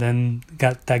 and then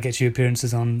that gets you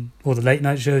appearances on all the late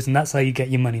night shows, and that's how you get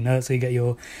your money. That's how you get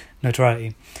your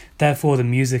notoriety. Therefore, the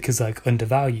music is like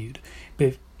undervalued.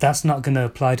 But that's not going to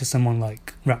apply to someone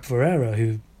like Rap Ferreira,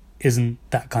 who isn't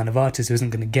that kind of artist, who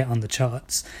isn't going to get on the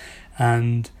charts.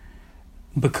 And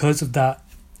because of that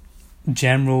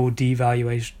general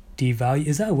devaluation,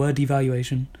 is that a word,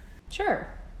 devaluation? Sure.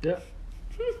 Yeah.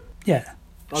 Yeah.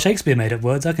 Shakespeare made up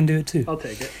words, I can do it too. I'll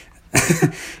take it.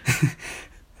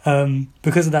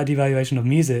 Because of that devaluation of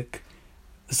music,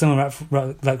 someone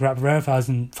like Rap Ferreira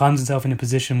finds himself in a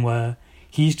position where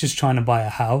he's just trying to buy a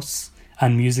house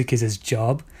and music is his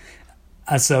job.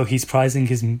 And so he's pricing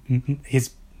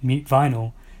his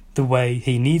vinyl the way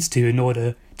he needs to in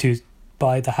order to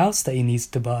buy the house that he needs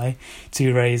to buy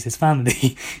to raise his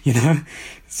family, you know?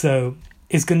 So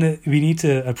we need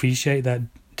to appreciate that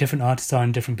different artists are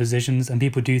in different positions and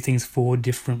people do things for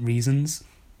different reasons.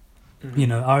 Mm-hmm. You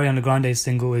know, Ariana Grande's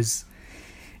single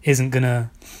isn't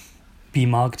gonna be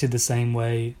marketed the same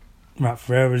way Rap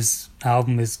Ferreira's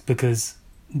album is, because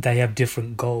they have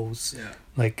different goals. Yeah.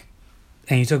 Like,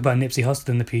 and you talk about Nipsey Hussle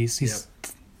in the piece.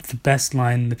 The best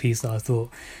line in the piece that I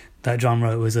thought that John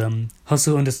wrote was,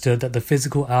 Hussle understood that the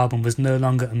physical album was no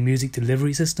longer a music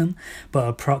delivery system, but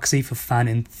a proxy for fan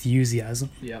enthusiasm.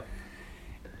 Yep.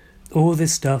 All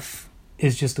this stuff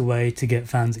is just a way to get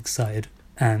fans excited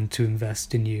and to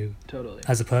invest in you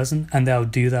as a person, and they'll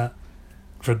do that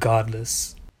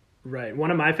regardless. Right. One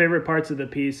of my favorite parts of the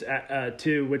piece,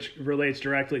 too, which relates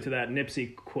directly to that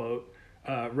Nipsey quote,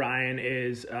 Ryan,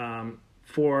 is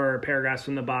 4 paragraphs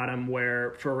from the bottom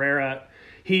where Ferreira,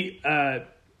 he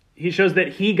shows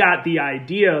that he got the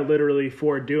idea literally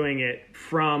for doing it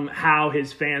from how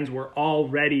his fans were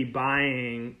already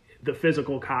buying the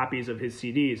physical copies of his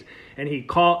CDs, and he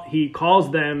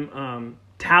calls them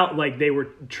like they were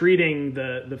treating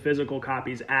the physical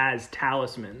copies as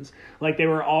talismans, like they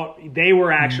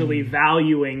were actually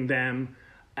valuing them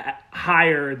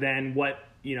higher than what,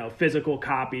 you know, physical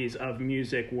copies of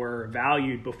music were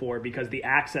valued before, because the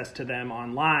access to them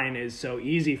online is so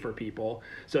easy for people.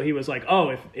 So he was like,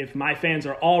 oh, if my fans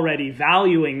are already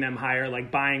valuing them higher, like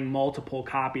buying multiple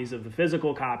copies of the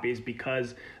physical copies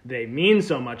because they mean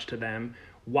so much to them,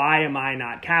 why am I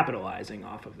not capitalizing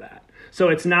off of that? So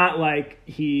it's not like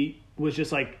he was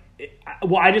just like,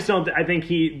 I think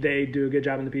they do a good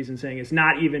job in the piece in saying it's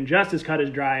not even just as cut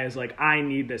as dry as like, I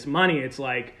need this money. It's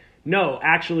like, no,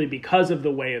 actually, because of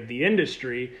the way of the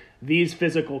industry, these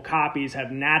physical copies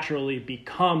have naturally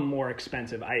become more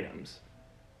expensive items.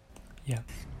 Yeah.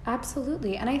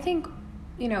 Absolutely. And I think,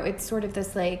 you know, it's sort of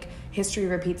this like history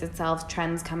repeats itself,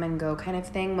 trends come and go kind of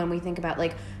thing. When we think about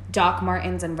like Doc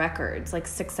Martens and records like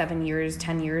 6, 7 years,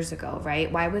 10 years ago,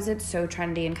 right? Why was it so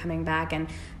trendy and coming back? And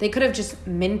they could have just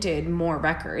minted more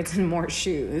records and more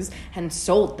shoes and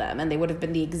sold them, and they would have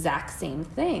been the exact same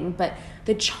thing. But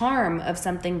the charm of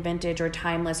something vintage or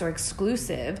timeless or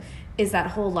exclusive is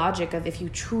that whole logic of, if you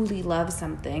truly love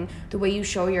something, the way you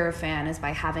show you're a fan is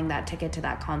by having that ticket to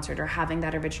that concert or having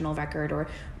that original record. Or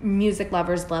music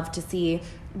lovers love to see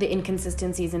the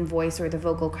inconsistencies in voice or the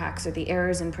vocal cracks or the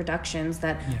errors in productions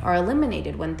that are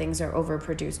eliminated when things are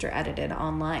overproduced or edited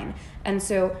online. And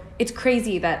so it's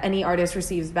crazy that any artist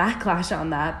receives backlash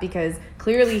on that, because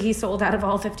clearly he sold out of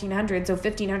all 1,500. So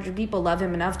 1,500 people love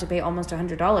him enough to pay almost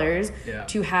 $100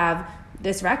 to have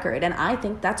this record. And I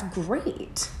think that's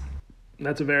great.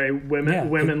 That's a very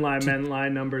women lie, men lie,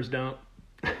 numbers don't.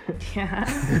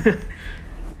 Yeah.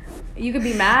 You could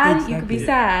be mad, exactly. You could be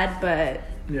sad,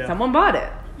 but someone bought it.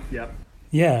 Yep.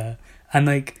 Yeah. And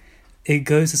like, it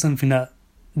goes to something that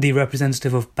the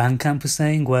representative of Bandcamp was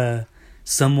saying, where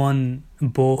someone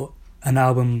bought an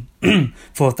album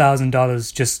for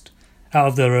 $1,000 just out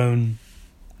of their own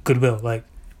goodwill. Like,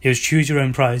 it was choose your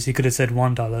own price. He could have said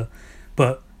 $1,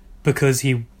 but because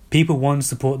people want to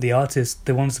support the artist,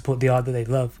 they want to support the art that they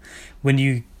love. When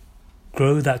you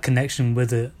grow that connection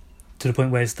with it to the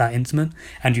point where it's that intimate,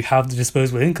 and you have the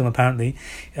disposable income, apparently,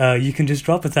 you can just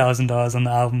drop $1,000 on the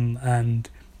album, and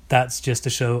that's just a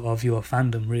show of your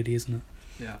fandom, really, isn't it?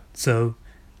 Yeah. So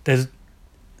there's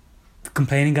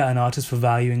complaining at an artist for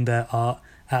valuing their art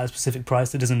at a specific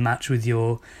price that doesn't match with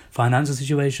your financial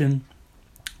situation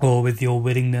or with your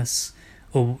willingness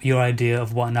or your idea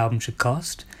of what an album should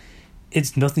cost.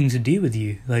 It's nothing to do with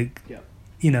you. Like,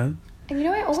 you know. And you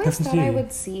know, I always thought I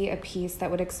would see a piece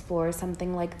that would explore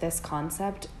something like this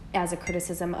concept as a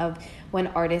criticism of when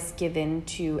artists give in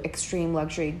to extreme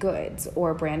luxury goods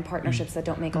or brand partnerships that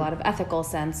don't make a lot of ethical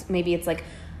sense. Maybe it's like,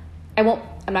 I'm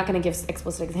not going to give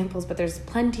explicit examples, but there's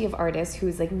plenty of artists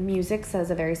whose like music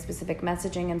says a very specific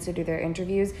messaging, and so do their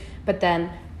interviews, but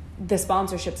then the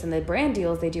sponsorships and the brand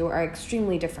deals they do are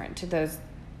extremely different to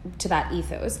that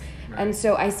ethos. Right. And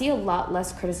so I see a lot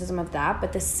less criticism of that,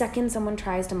 but the second someone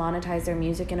tries to monetize their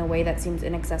music in a way that seems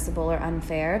inaccessible or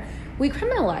unfair, we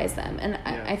criminalize them. And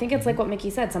I think it's like what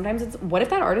Mickey said, sometimes it's, what if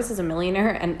that artist is a millionaire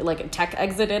and like tech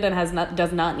exited and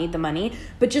does not need the money,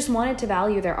 but just wanted to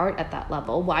value their art at that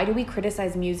level? Why do we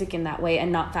criticize music in that way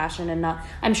and not fashion? And not,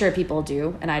 I'm sure people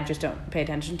do, and I just don't pay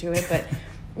attention to it, but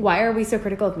why are we so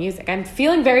critical of music? I'm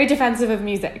feeling very defensive of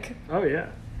music. Oh yeah,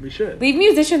 we should. Leave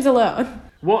musicians alone.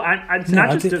 Well, I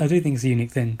do think it's a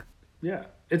unique thing. Yeah.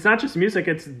 It's not just music,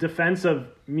 it's defense of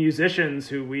musicians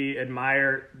who we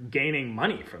admire gaining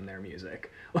money from their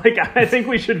music. Like, I think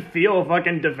we should feel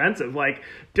fucking defensive. Like,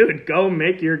 dude, go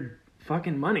make your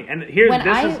fucking money. And When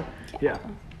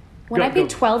I paid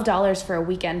 $12 for a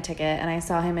weekend ticket and I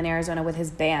saw him in Arizona with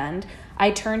his band, I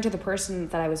turned to the person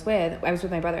that I was with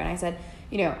my brother, and I said,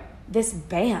 you know, this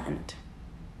band,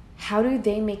 how do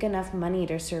they make enough money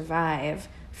to survive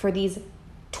for these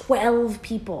 12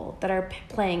 people that are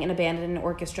playing in a band and an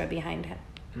orchestra behind him?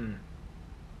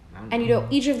 And you know,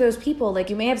 each of those people, like,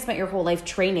 you may have spent your whole life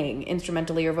training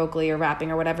instrumentally or vocally or rapping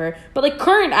or whatever, but like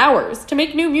current hours to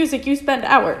make new music, you spend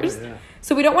hours.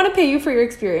 So we don't want to pay you for your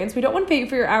experience, we don't want to pay you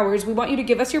for your hours, we want you to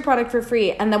give us your product for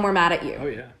free, and then we're mad at you. Oh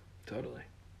yeah, totally.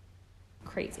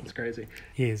 Crazy. It's crazy.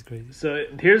 He is crazy. So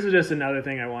here's just another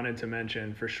thing I wanted to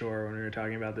mention for sure when we were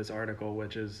talking about this article,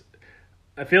 which is,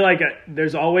 I feel like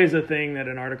there's always a thing that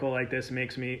an article like this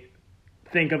makes me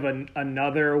think of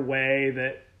another way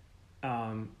that,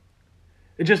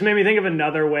 it just made me think of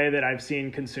another way that I've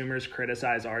seen consumers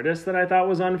criticize artists that I thought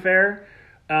was unfair.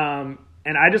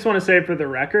 And I just want to say for the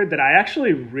record that I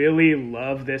actually really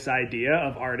love this idea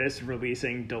of artists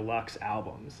releasing deluxe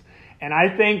albums. And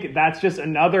I think that's just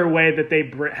another way that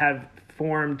they have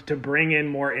formed to bring in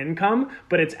more income,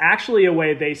 but it's actually a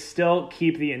way they still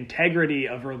keep the integrity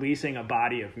of releasing a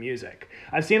body of music.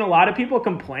 I've seen a lot of people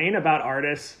complain about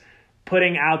artists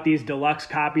putting out these deluxe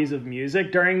copies of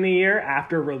music during the year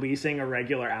after releasing a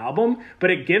regular album,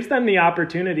 but it gives them the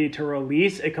opportunity to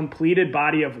release a completed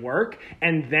body of work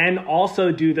and then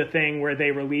also do the thing where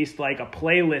they released like a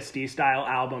playlisty style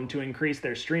album to increase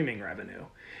their streaming revenue.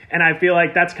 And I feel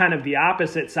like that's kind of the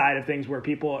opposite side of things, where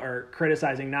people are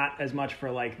criticizing not as much for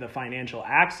like the financial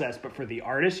access, but for the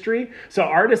artistry. So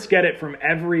artists get it from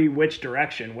every which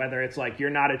direction, whether it's like, you're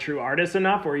not a true artist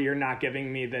enough, or you're not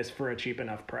giving me this for a cheap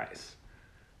enough price.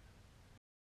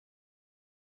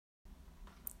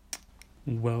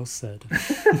 Well said.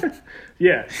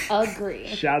 Yeah. Agree.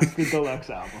 Shouts to deluxe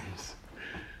albums.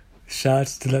 Shout out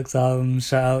to deluxe albums.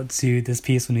 Shout out to this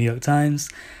piece from New York Times.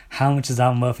 How much is the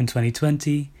album worth in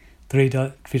 2020?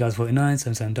 $3.49,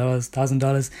 $77,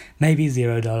 $1,000, maybe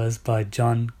 $0 by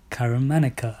John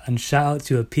Caramanica. And shout out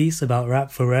to a piece about Rap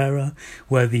Ferreira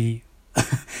where the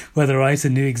where the writer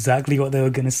knew exactly what they were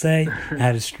going to say,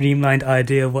 had a streamlined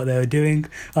idea of what they were doing,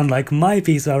 unlike my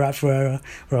piece about Rap Forever,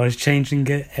 where I was changing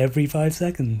it every 5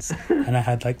 seconds, and I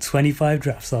had like 25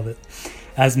 drafts of it,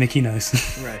 as Mickey knows.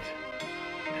 Right.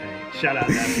 Hey, shout out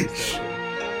that piece, though.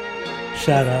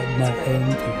 Shout out my own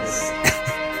piece.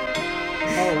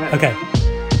 All right. Okay.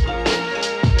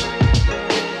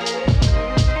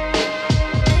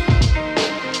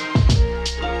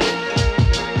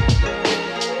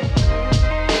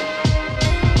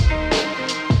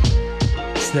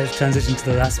 Let's transition to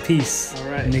the last piece. All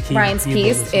right. Nikki, Ryan's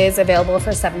piece is available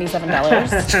for $77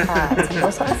 at Tingle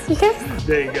Sauce, you guys.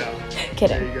 There you go.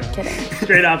 Kidding. There you go. Kidding.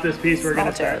 Straight off this piece, we're Small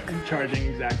going to start joke. charging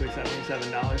exactly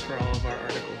 $77 for all of our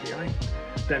article viewing.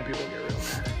 Then people get real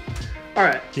mad. All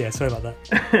right. Yeah, sorry about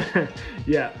that.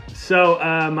 Yeah. So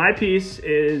my piece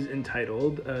is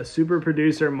entitled Super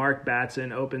Producer Mark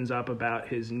Batson Opens Up About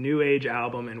His New Age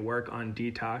Album and Work on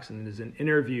Detox, and it is an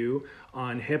interview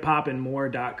on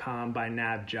hiphopandmore.com by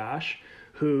Nav Josh,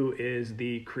 who is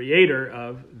the creator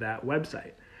of that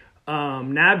website.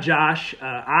 Nav Josh,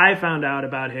 I found out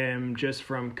about him just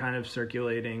from kind of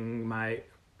circulating my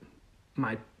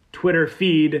Twitter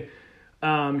feed.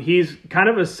 He's kind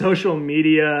of a social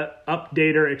media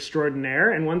updater extraordinaire,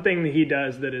 and one thing that he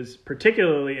does that is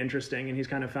particularly interesting, and he's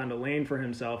kind of found a lane for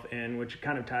himself in, which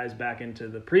kind of ties back into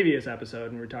the previous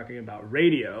episode when we're talking about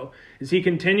radio, is he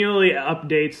continually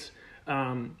updates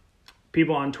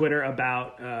people on Twitter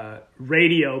about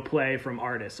radio play from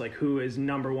artists, like who is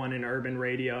number one in urban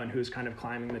radio and who's kind of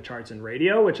climbing the charts in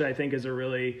radio, which I think is a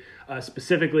really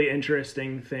specifically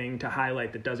interesting thing to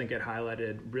highlight that doesn't get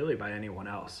highlighted really by anyone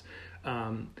else.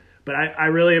 But I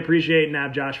really appreciate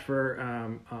Nav Josh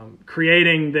for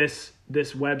creating this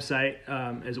website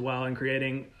as well, and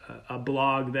creating a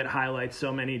blog that highlights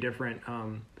so many different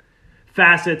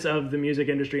facets of the music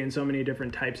industry and so many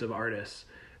different types of artists.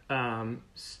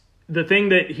 The thing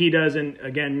that he does, and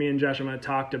again, me and Joshua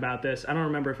talked about this, I don't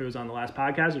remember if it was on the last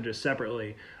podcast or just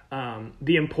separately,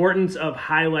 the importance of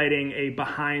highlighting a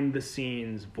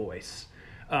behind-the-scenes voice.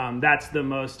 That's the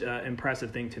most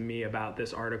impressive thing to me about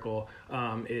this article,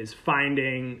 is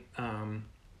finding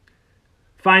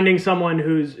someone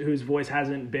whose voice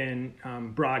hasn't been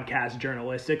broadcast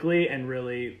journalistically, and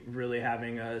really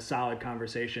having a solid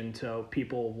conversation so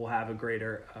people will have a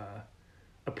greater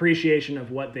appreciation of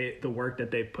what the work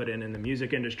that they've put in the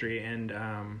music industry. And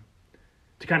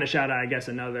to kind of shout out, I guess,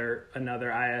 another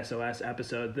ISOS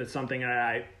episode, that's something that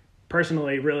I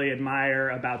personally really admire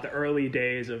about the early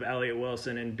days of Elliott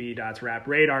Wilson and B. Dot's Rap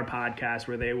Radar podcast,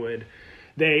 where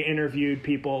they interviewed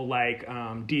people like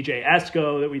DJ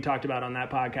Esco that we talked about on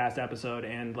that podcast episode,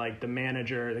 and like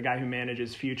the guy who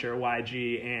manages Future,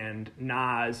 YG, and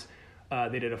Nas.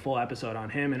 They did a full episode on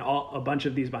him, and a bunch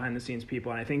of these behind the scenes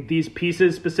people. And I think these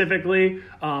pieces specifically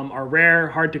are rare,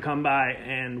 hard to come by,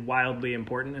 and wildly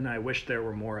important, and I wish there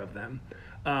were more of them.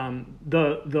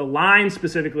 The line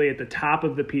specifically at the top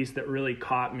of the piece that really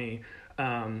caught me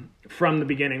from the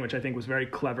beginning, which I think was very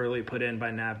cleverly put in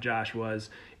by Nav Josh, was,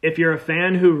 if you're a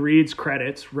fan who reads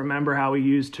credits, remember how we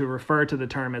used to refer to the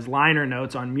term as liner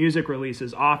notes on music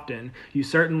releases often, you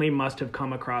certainly must have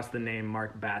come across the name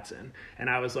Mark Batson. And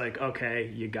I was like,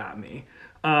 okay, you got me.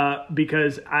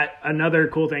 Because another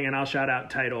cool thing, and I'll shout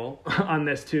out Tidal on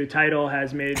this too. Tidal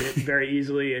has made it very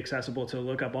easily accessible to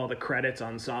look up all the credits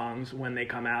on songs when they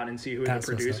come out and see who the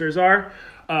producers are,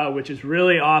 which is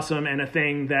really awesome, and a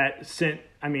thing that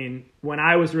when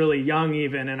I was really young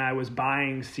even, and I was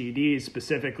buying CDs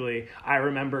specifically, I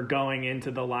remember going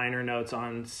into the liner notes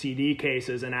on CD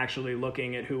cases and actually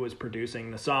looking at who was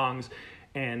producing the songs.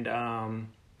 And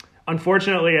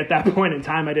unfortunately, at that point in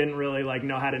time, I didn't really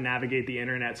know how to navigate the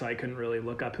internet, so I couldn't really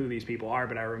look up who these people are.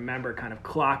 But I remember kind of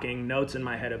clocking notes in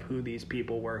my head of who these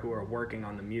people were who are working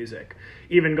on the music.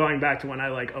 Even going back to when I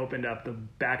opened up the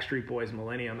Backstreet Boys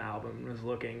Millennium album and was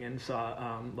looking and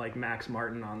saw Max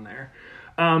Martin on there.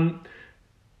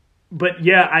 But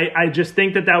yeah, I just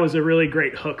think that was a really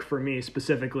great hook for me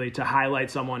specifically, to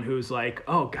highlight someone who's like,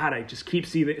 oh God, I just keep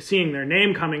seeing their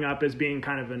name coming up as being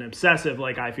kind of an obsessive.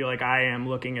 Like, I feel like I am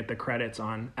looking at the credits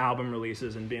on album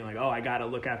releases and being like, oh, I got to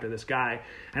look after this guy.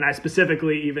 And I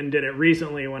specifically even did it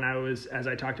recently when I was, as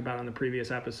I talked about on the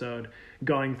previous episode,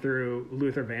 going through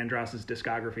Luther Vandross's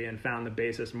discography and found the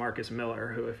bassist Marcus Miller,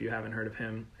 who, if you haven't heard of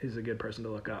him, is a good person to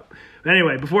look up. But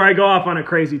anyway, before I go off on a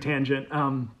crazy tangent,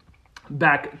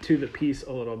 back to the piece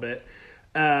a little bit.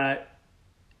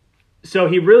 So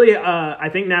he really, I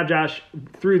think Nav Josh,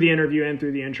 through the interview and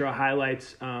through the intro,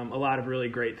 highlights a lot of really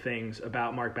great things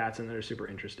about Mark Batson that are super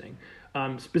interesting.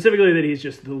 Specifically that he's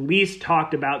just the least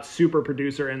talked about super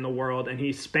producer in the world, and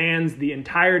he spans the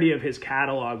entirety of his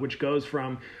catalog, which goes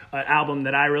from an album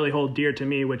that I really hold dear to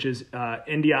me, which is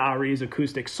India Ari's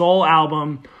Acoustic Soul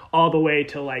album, all the way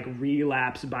to like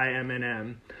Relapse by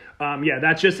Eminem.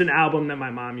 That's just an album that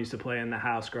my mom used to play in the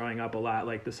house growing up a lot.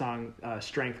 Like the song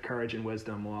Strength, Courage, and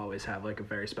Wisdom will always have like a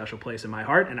very special place in my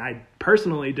heart. And I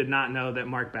personally did not know that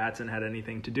Mark Batson had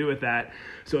anything to do with that.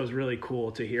 So it was really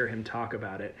cool to hear him talk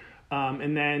about it.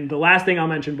 And then the last thing I'll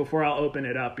mention before I'll open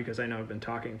it up, because I know I've been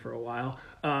talking for a while,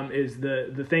 is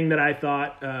the thing that I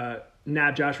thought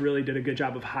Nav Josh really did a good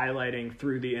job of highlighting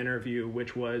through the interview,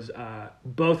 which was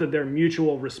both of their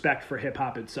mutual respect for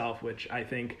hip-hop itself, which I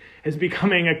think is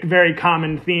becoming a very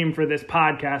common theme for this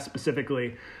podcast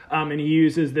specifically. And he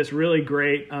uses this really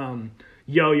great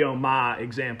Yo-Yo Ma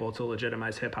example to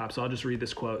legitimize hip-hop. So I'll just read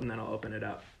this quote and then I'll open it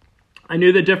up. I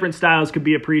knew that different styles could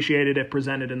be appreciated if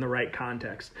presented in the right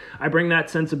context. I bring that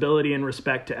sensibility and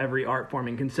respect to every art form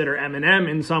and consider Eminem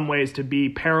in some ways to be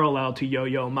parallel to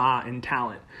Yo-Yo Ma in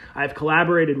talent. I've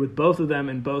collaborated with both of them,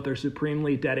 and both are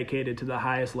supremely dedicated to the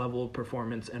highest level of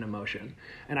performance and emotion.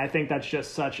 And I think that's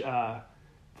just such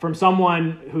from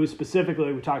someone who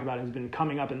specifically, we talked about, has been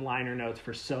coming up in liner notes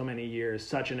for so many years,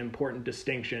 such an important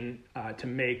distinction to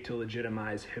make to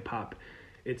legitimize hip-hop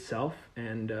itself.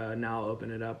 And now I'll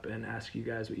open it up and ask you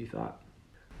guys what you thought.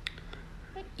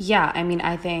 Yeah, I mean,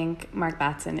 I think Mark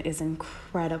Batson is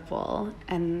incredible.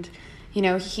 And, you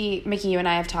know, Mickey, you and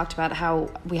I have talked about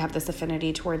how we have this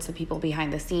affinity towards the people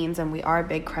behind the scenes, and we are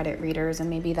big credit readers, and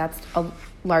maybe that's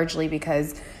largely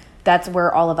because that's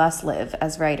where all of us live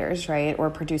as writers, right? Or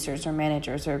producers or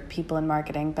managers or people in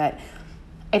marketing. But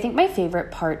I think my favorite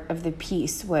part of the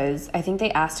piece was, I think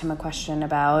they asked him a question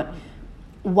about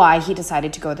why he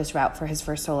decided to go this route for his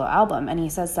first solo album. And he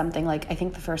says something like, I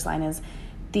think the first line is,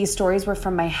 these stories were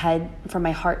from my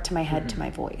heart to my head to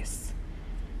my voice.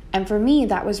 And for me,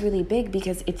 that was really big,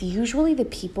 because it's usually the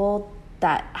people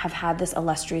that have had this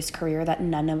illustrious career that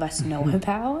none of us know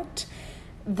about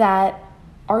that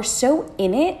are so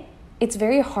in it. It's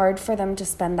very hard for them to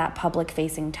spend that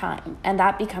public-facing time. And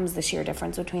that becomes the sheer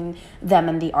difference between them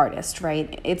and the artist,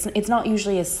 right? It's not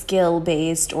usually a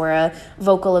skill-based or a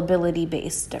vocal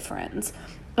ability-based difference.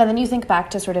 And then you think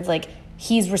back to sort of like,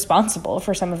 he's responsible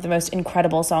for some of the most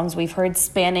incredible songs we've heard,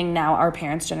 spanning now our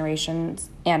parents'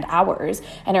 generations and ours.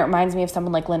 And it reminds me of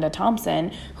someone like Linda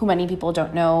Thompson, who many people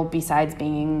don't know besides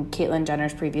being Caitlyn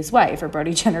Jenner's previous wife or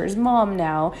Brody Jenner's mom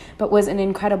now, but was an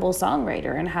incredible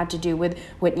songwriter and had to do with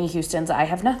Whitney Houston's I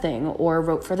Have Nothing, or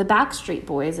wrote for the Backstreet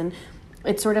Boys. And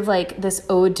it's sort of like this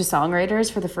ode to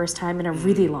songwriters for the first time in a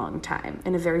really long time,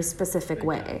 in a very specific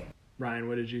way. Ryan,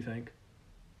 what did you think?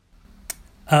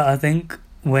 I think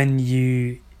when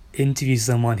you interview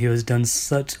someone who has done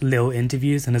such little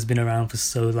interviews and has been around for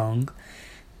so long,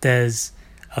 there's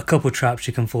a couple traps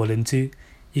you can fall into.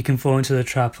 You can fall into the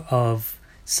trap of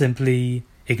simply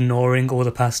ignoring all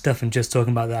the past stuff and just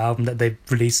talking about the album that they've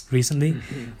released recently,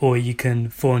 or you can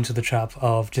fall into the trap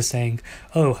of just saying,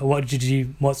 oh,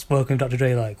 what's Working with Dr.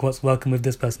 Dre like? What's Working with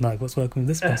this person like? What's Working with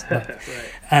this person like?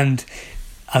 Right. And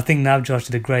I think Nav Josh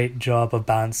did a great job of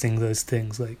balancing those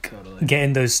things, like Totally.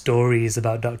 getting those stories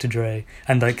about Dr. Dre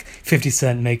and like 50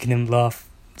 Cent making him laugh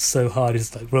so hard,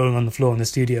 he's like rolling on the floor in the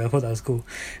studio. I thought that was cool.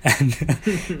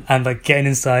 And and like getting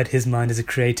inside his mind as a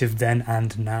creative then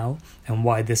and now, and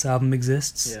why this album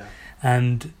exists. Yeah.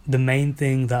 And the main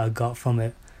thing that I got from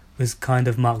it was kind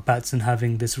of Mark Batson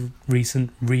having this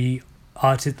recent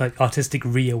artistic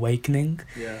reawakening.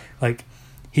 Yeah. Like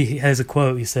he has a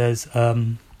quote, he says,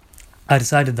 I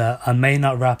decided that I may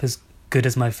not rap as good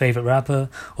as my favourite rapper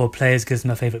or play as good as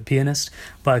my favourite pianist,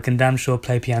 but I can damn sure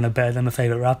play piano better than my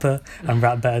favourite rapper and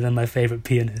rap better than my favourite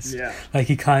pianist. Yeah. Like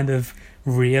he kind of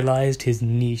realised his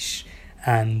niche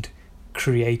and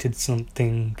created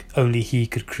something only he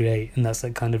could create, and that's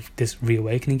like kind of this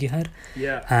reawakening he had.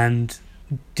 Yeah. And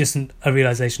just a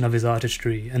realisation of his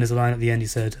artistry. And there's a line at the end he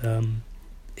said,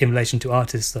 in relation to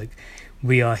artists, like,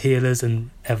 we are healers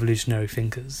and evolutionary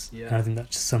thinkers. Yeah. And I think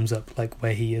that just sums up like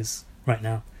where he is right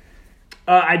now.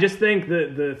 I just think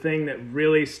the thing that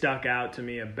really stuck out to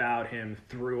me about him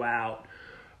throughout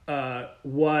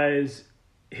was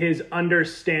his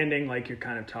understanding, like you're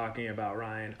kind of talking about,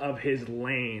 Ryan, of his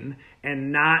lane,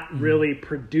 and not really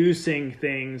producing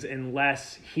things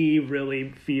unless he really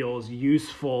feels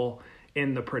useful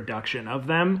in the production of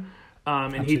them.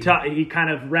 And he kind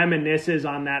of reminisces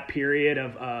on that period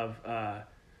of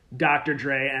Dr.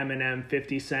 Dre, Eminem,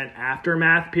 50 Cent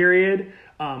aftermath period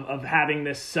of having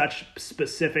this such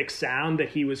specific sound that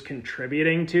he was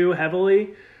contributing to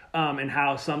heavily. And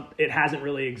how it hasn't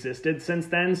really existed since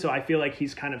then. So I feel like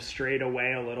he's kind of strayed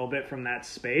away a little bit from that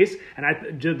space. And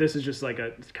this is just like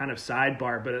a kind of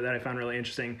sidebar, but that I found really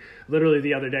interesting. Literally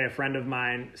the other day, a friend of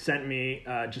mine sent me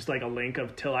just like a link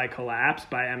of Till I Collapse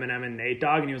by Eminem and Nate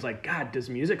Dogg. And he was like, God, does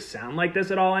music sound like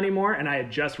this at all anymore? And I had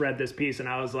just read this piece and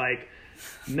I was like,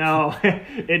 no,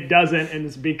 it doesn't. And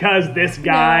it's because this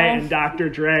guy and Dr.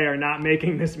 Dre are not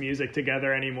making this music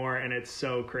together anymore. And it's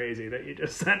so crazy that you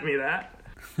just sent me that.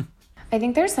 I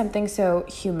think there's something so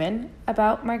human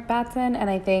about Mark Batson, and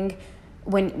I think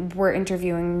when we're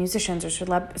interviewing musicians or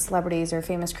celebrities or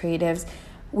famous creatives,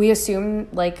 we assume,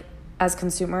 like, as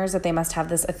consumers that they must have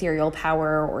this ethereal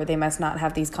power or they must not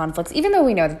have these conflicts, even though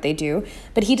we know that they do.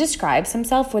 But he describes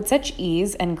himself with such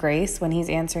ease and grace when he's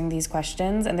answering these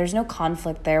questions, and there's no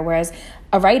conflict there. Whereas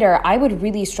a writer, I would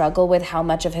really struggle with how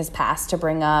much of his past to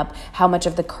bring up, how much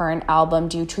of the current album.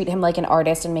 Do you treat him like an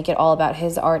artist and make it all about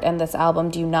his art and this album?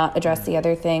 Do you not address the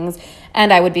other things?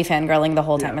 And I would be fangirling the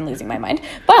whole time and losing my mind.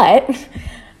 But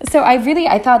so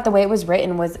I thought the way it was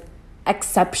written was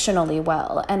exceptionally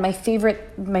well. And my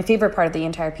favorite part of the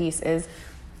entire piece is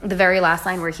the very last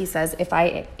line where he says, if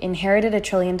I inherited $1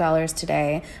 trillion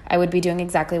today, I would be doing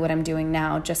exactly what I'm doing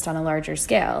now, just on a larger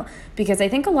scale. Because I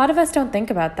think a lot of us don't think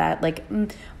about that. Like,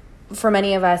 for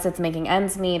many of us, it's making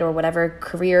ends meet or whatever,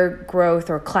 career growth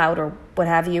or clout or what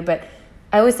have you. But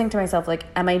I always think to myself, like,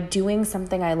 am I doing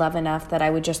something I love enough that I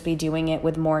would just be doing it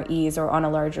with more ease or on a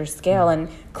larger scale? And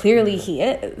clearly he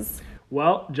is.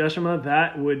 Well, Joshima,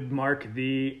 that would mark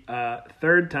the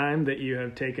third time that you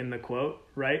have taken the quote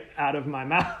right out of my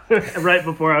mouth right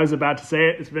before I was about to say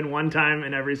it. It's been one time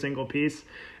in every single piece.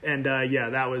 And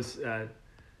that was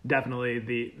definitely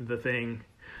the thing.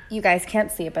 You guys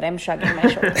can't see it, but I'm shrugging my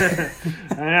shoulders.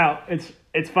 I know.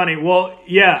 It's funny. Well,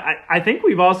 yeah, I think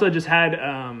we've also just had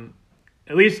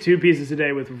at least two pieces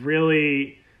today with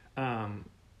really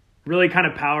kind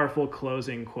of powerful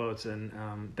closing quotes and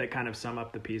that kind of sum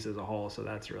up the piece as a whole. So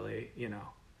that's really,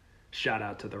 shout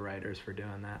out to the writers for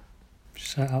doing that.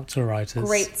 Shout out to writers.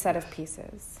 Great set of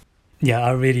pieces. Yeah,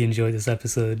 I really enjoyed this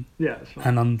episode. Yeah, it's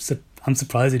fun. And I'm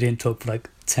surprised we didn't talk for like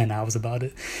 10 hours about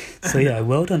it. So yeah,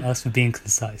 well done us for being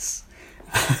concise.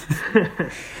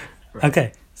 Right.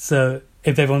 Okay, so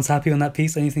if everyone's happy on that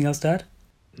piece, anything else to add?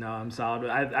 No, I'm solid.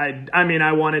 I mean,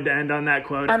 I wanted to end on that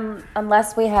quote.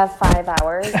 Unless we have 5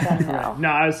 hours, then no. No,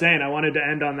 I was saying I wanted to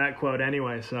end on that quote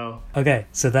anyway, so. Okay,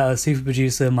 so that was super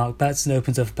producer Mark Batson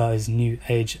opens up about his new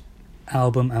age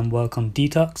album and work on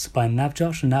Detox by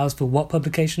Navjosh, and that was for what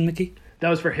publication, Mickey? That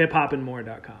was for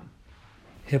hiphopandmore.com.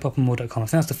 hiphopandmore.com. I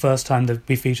think that's the first time that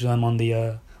we featured them on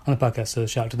the podcast, so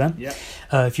shout out to them. Yeah.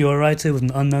 If you're a writer with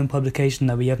an unknown publication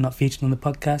that we have not featured on the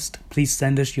podcast, please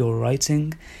send us your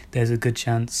writing. There's a good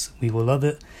chance we will love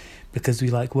it because we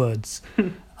like words.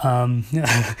 Other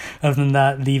than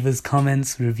that, leave us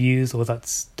comments, reviews, all that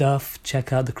stuff.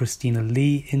 Check out the Christina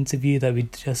Lee interview that we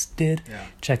just did. Yeah.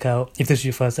 Check out, if this is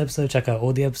your first episode, check out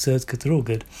all the episodes because they're all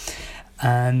good.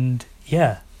 And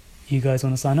yeah, you guys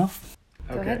want to sign off?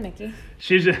 Go ahead, Nikki.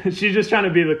 She's just trying to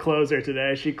be the closer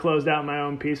today. She closed out my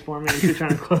own piece for me, and she's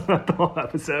trying to close out the whole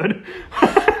episode.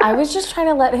 I was just trying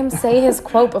to let him say his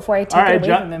quote before I take it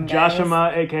away from him, guys.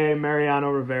 Joshima, a.k.a. Mariano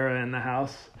Rivera, in the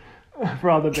house for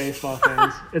all the baseball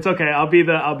fans. It's okay. I'll be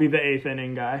the eighth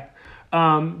inning guy.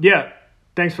 Yeah,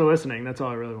 thanks for listening. That's all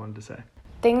I really wanted to say.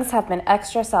 Things have been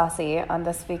extra saucy on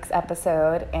this week's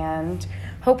episode, and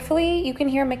hopefully you can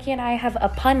hear Mickey and I have a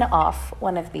pun off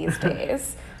one of these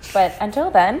days. But until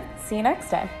then, see you next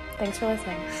time. Thanks for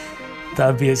listening. That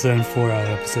would be its own 4-hour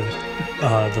episode. Oh,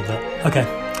 I love that.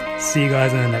 Okay, see you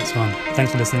guys in the next one.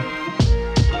 Thanks for listening.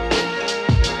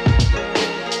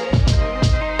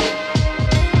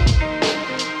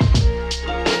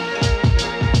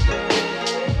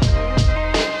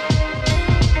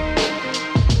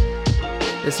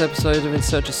 This episode of In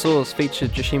Search of Source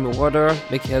featured Joshima Wadara,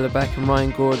 Michaela Back and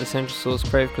Ryan Gore of the Central Source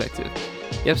Creative Collective.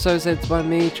 The episode is edited by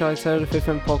me, Charlie Taylor, the Fifth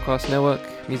Element Podcast Network.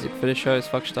 Music for the show is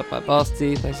fucked up by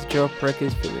Basti. Thanks to Joe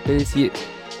Records for the ability to use.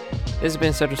 This has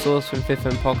been Central Source from Fifth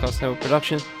Element Podcast Network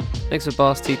production. Thanks to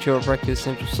Basti, Joe Records,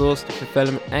 Central Source, the Fifth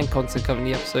Element, and content covering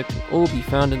the episode can all be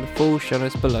found in the full show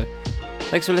notes below.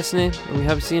 Thanks for listening, and we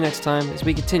hope to see you next time as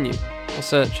we continue our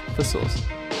search for Source.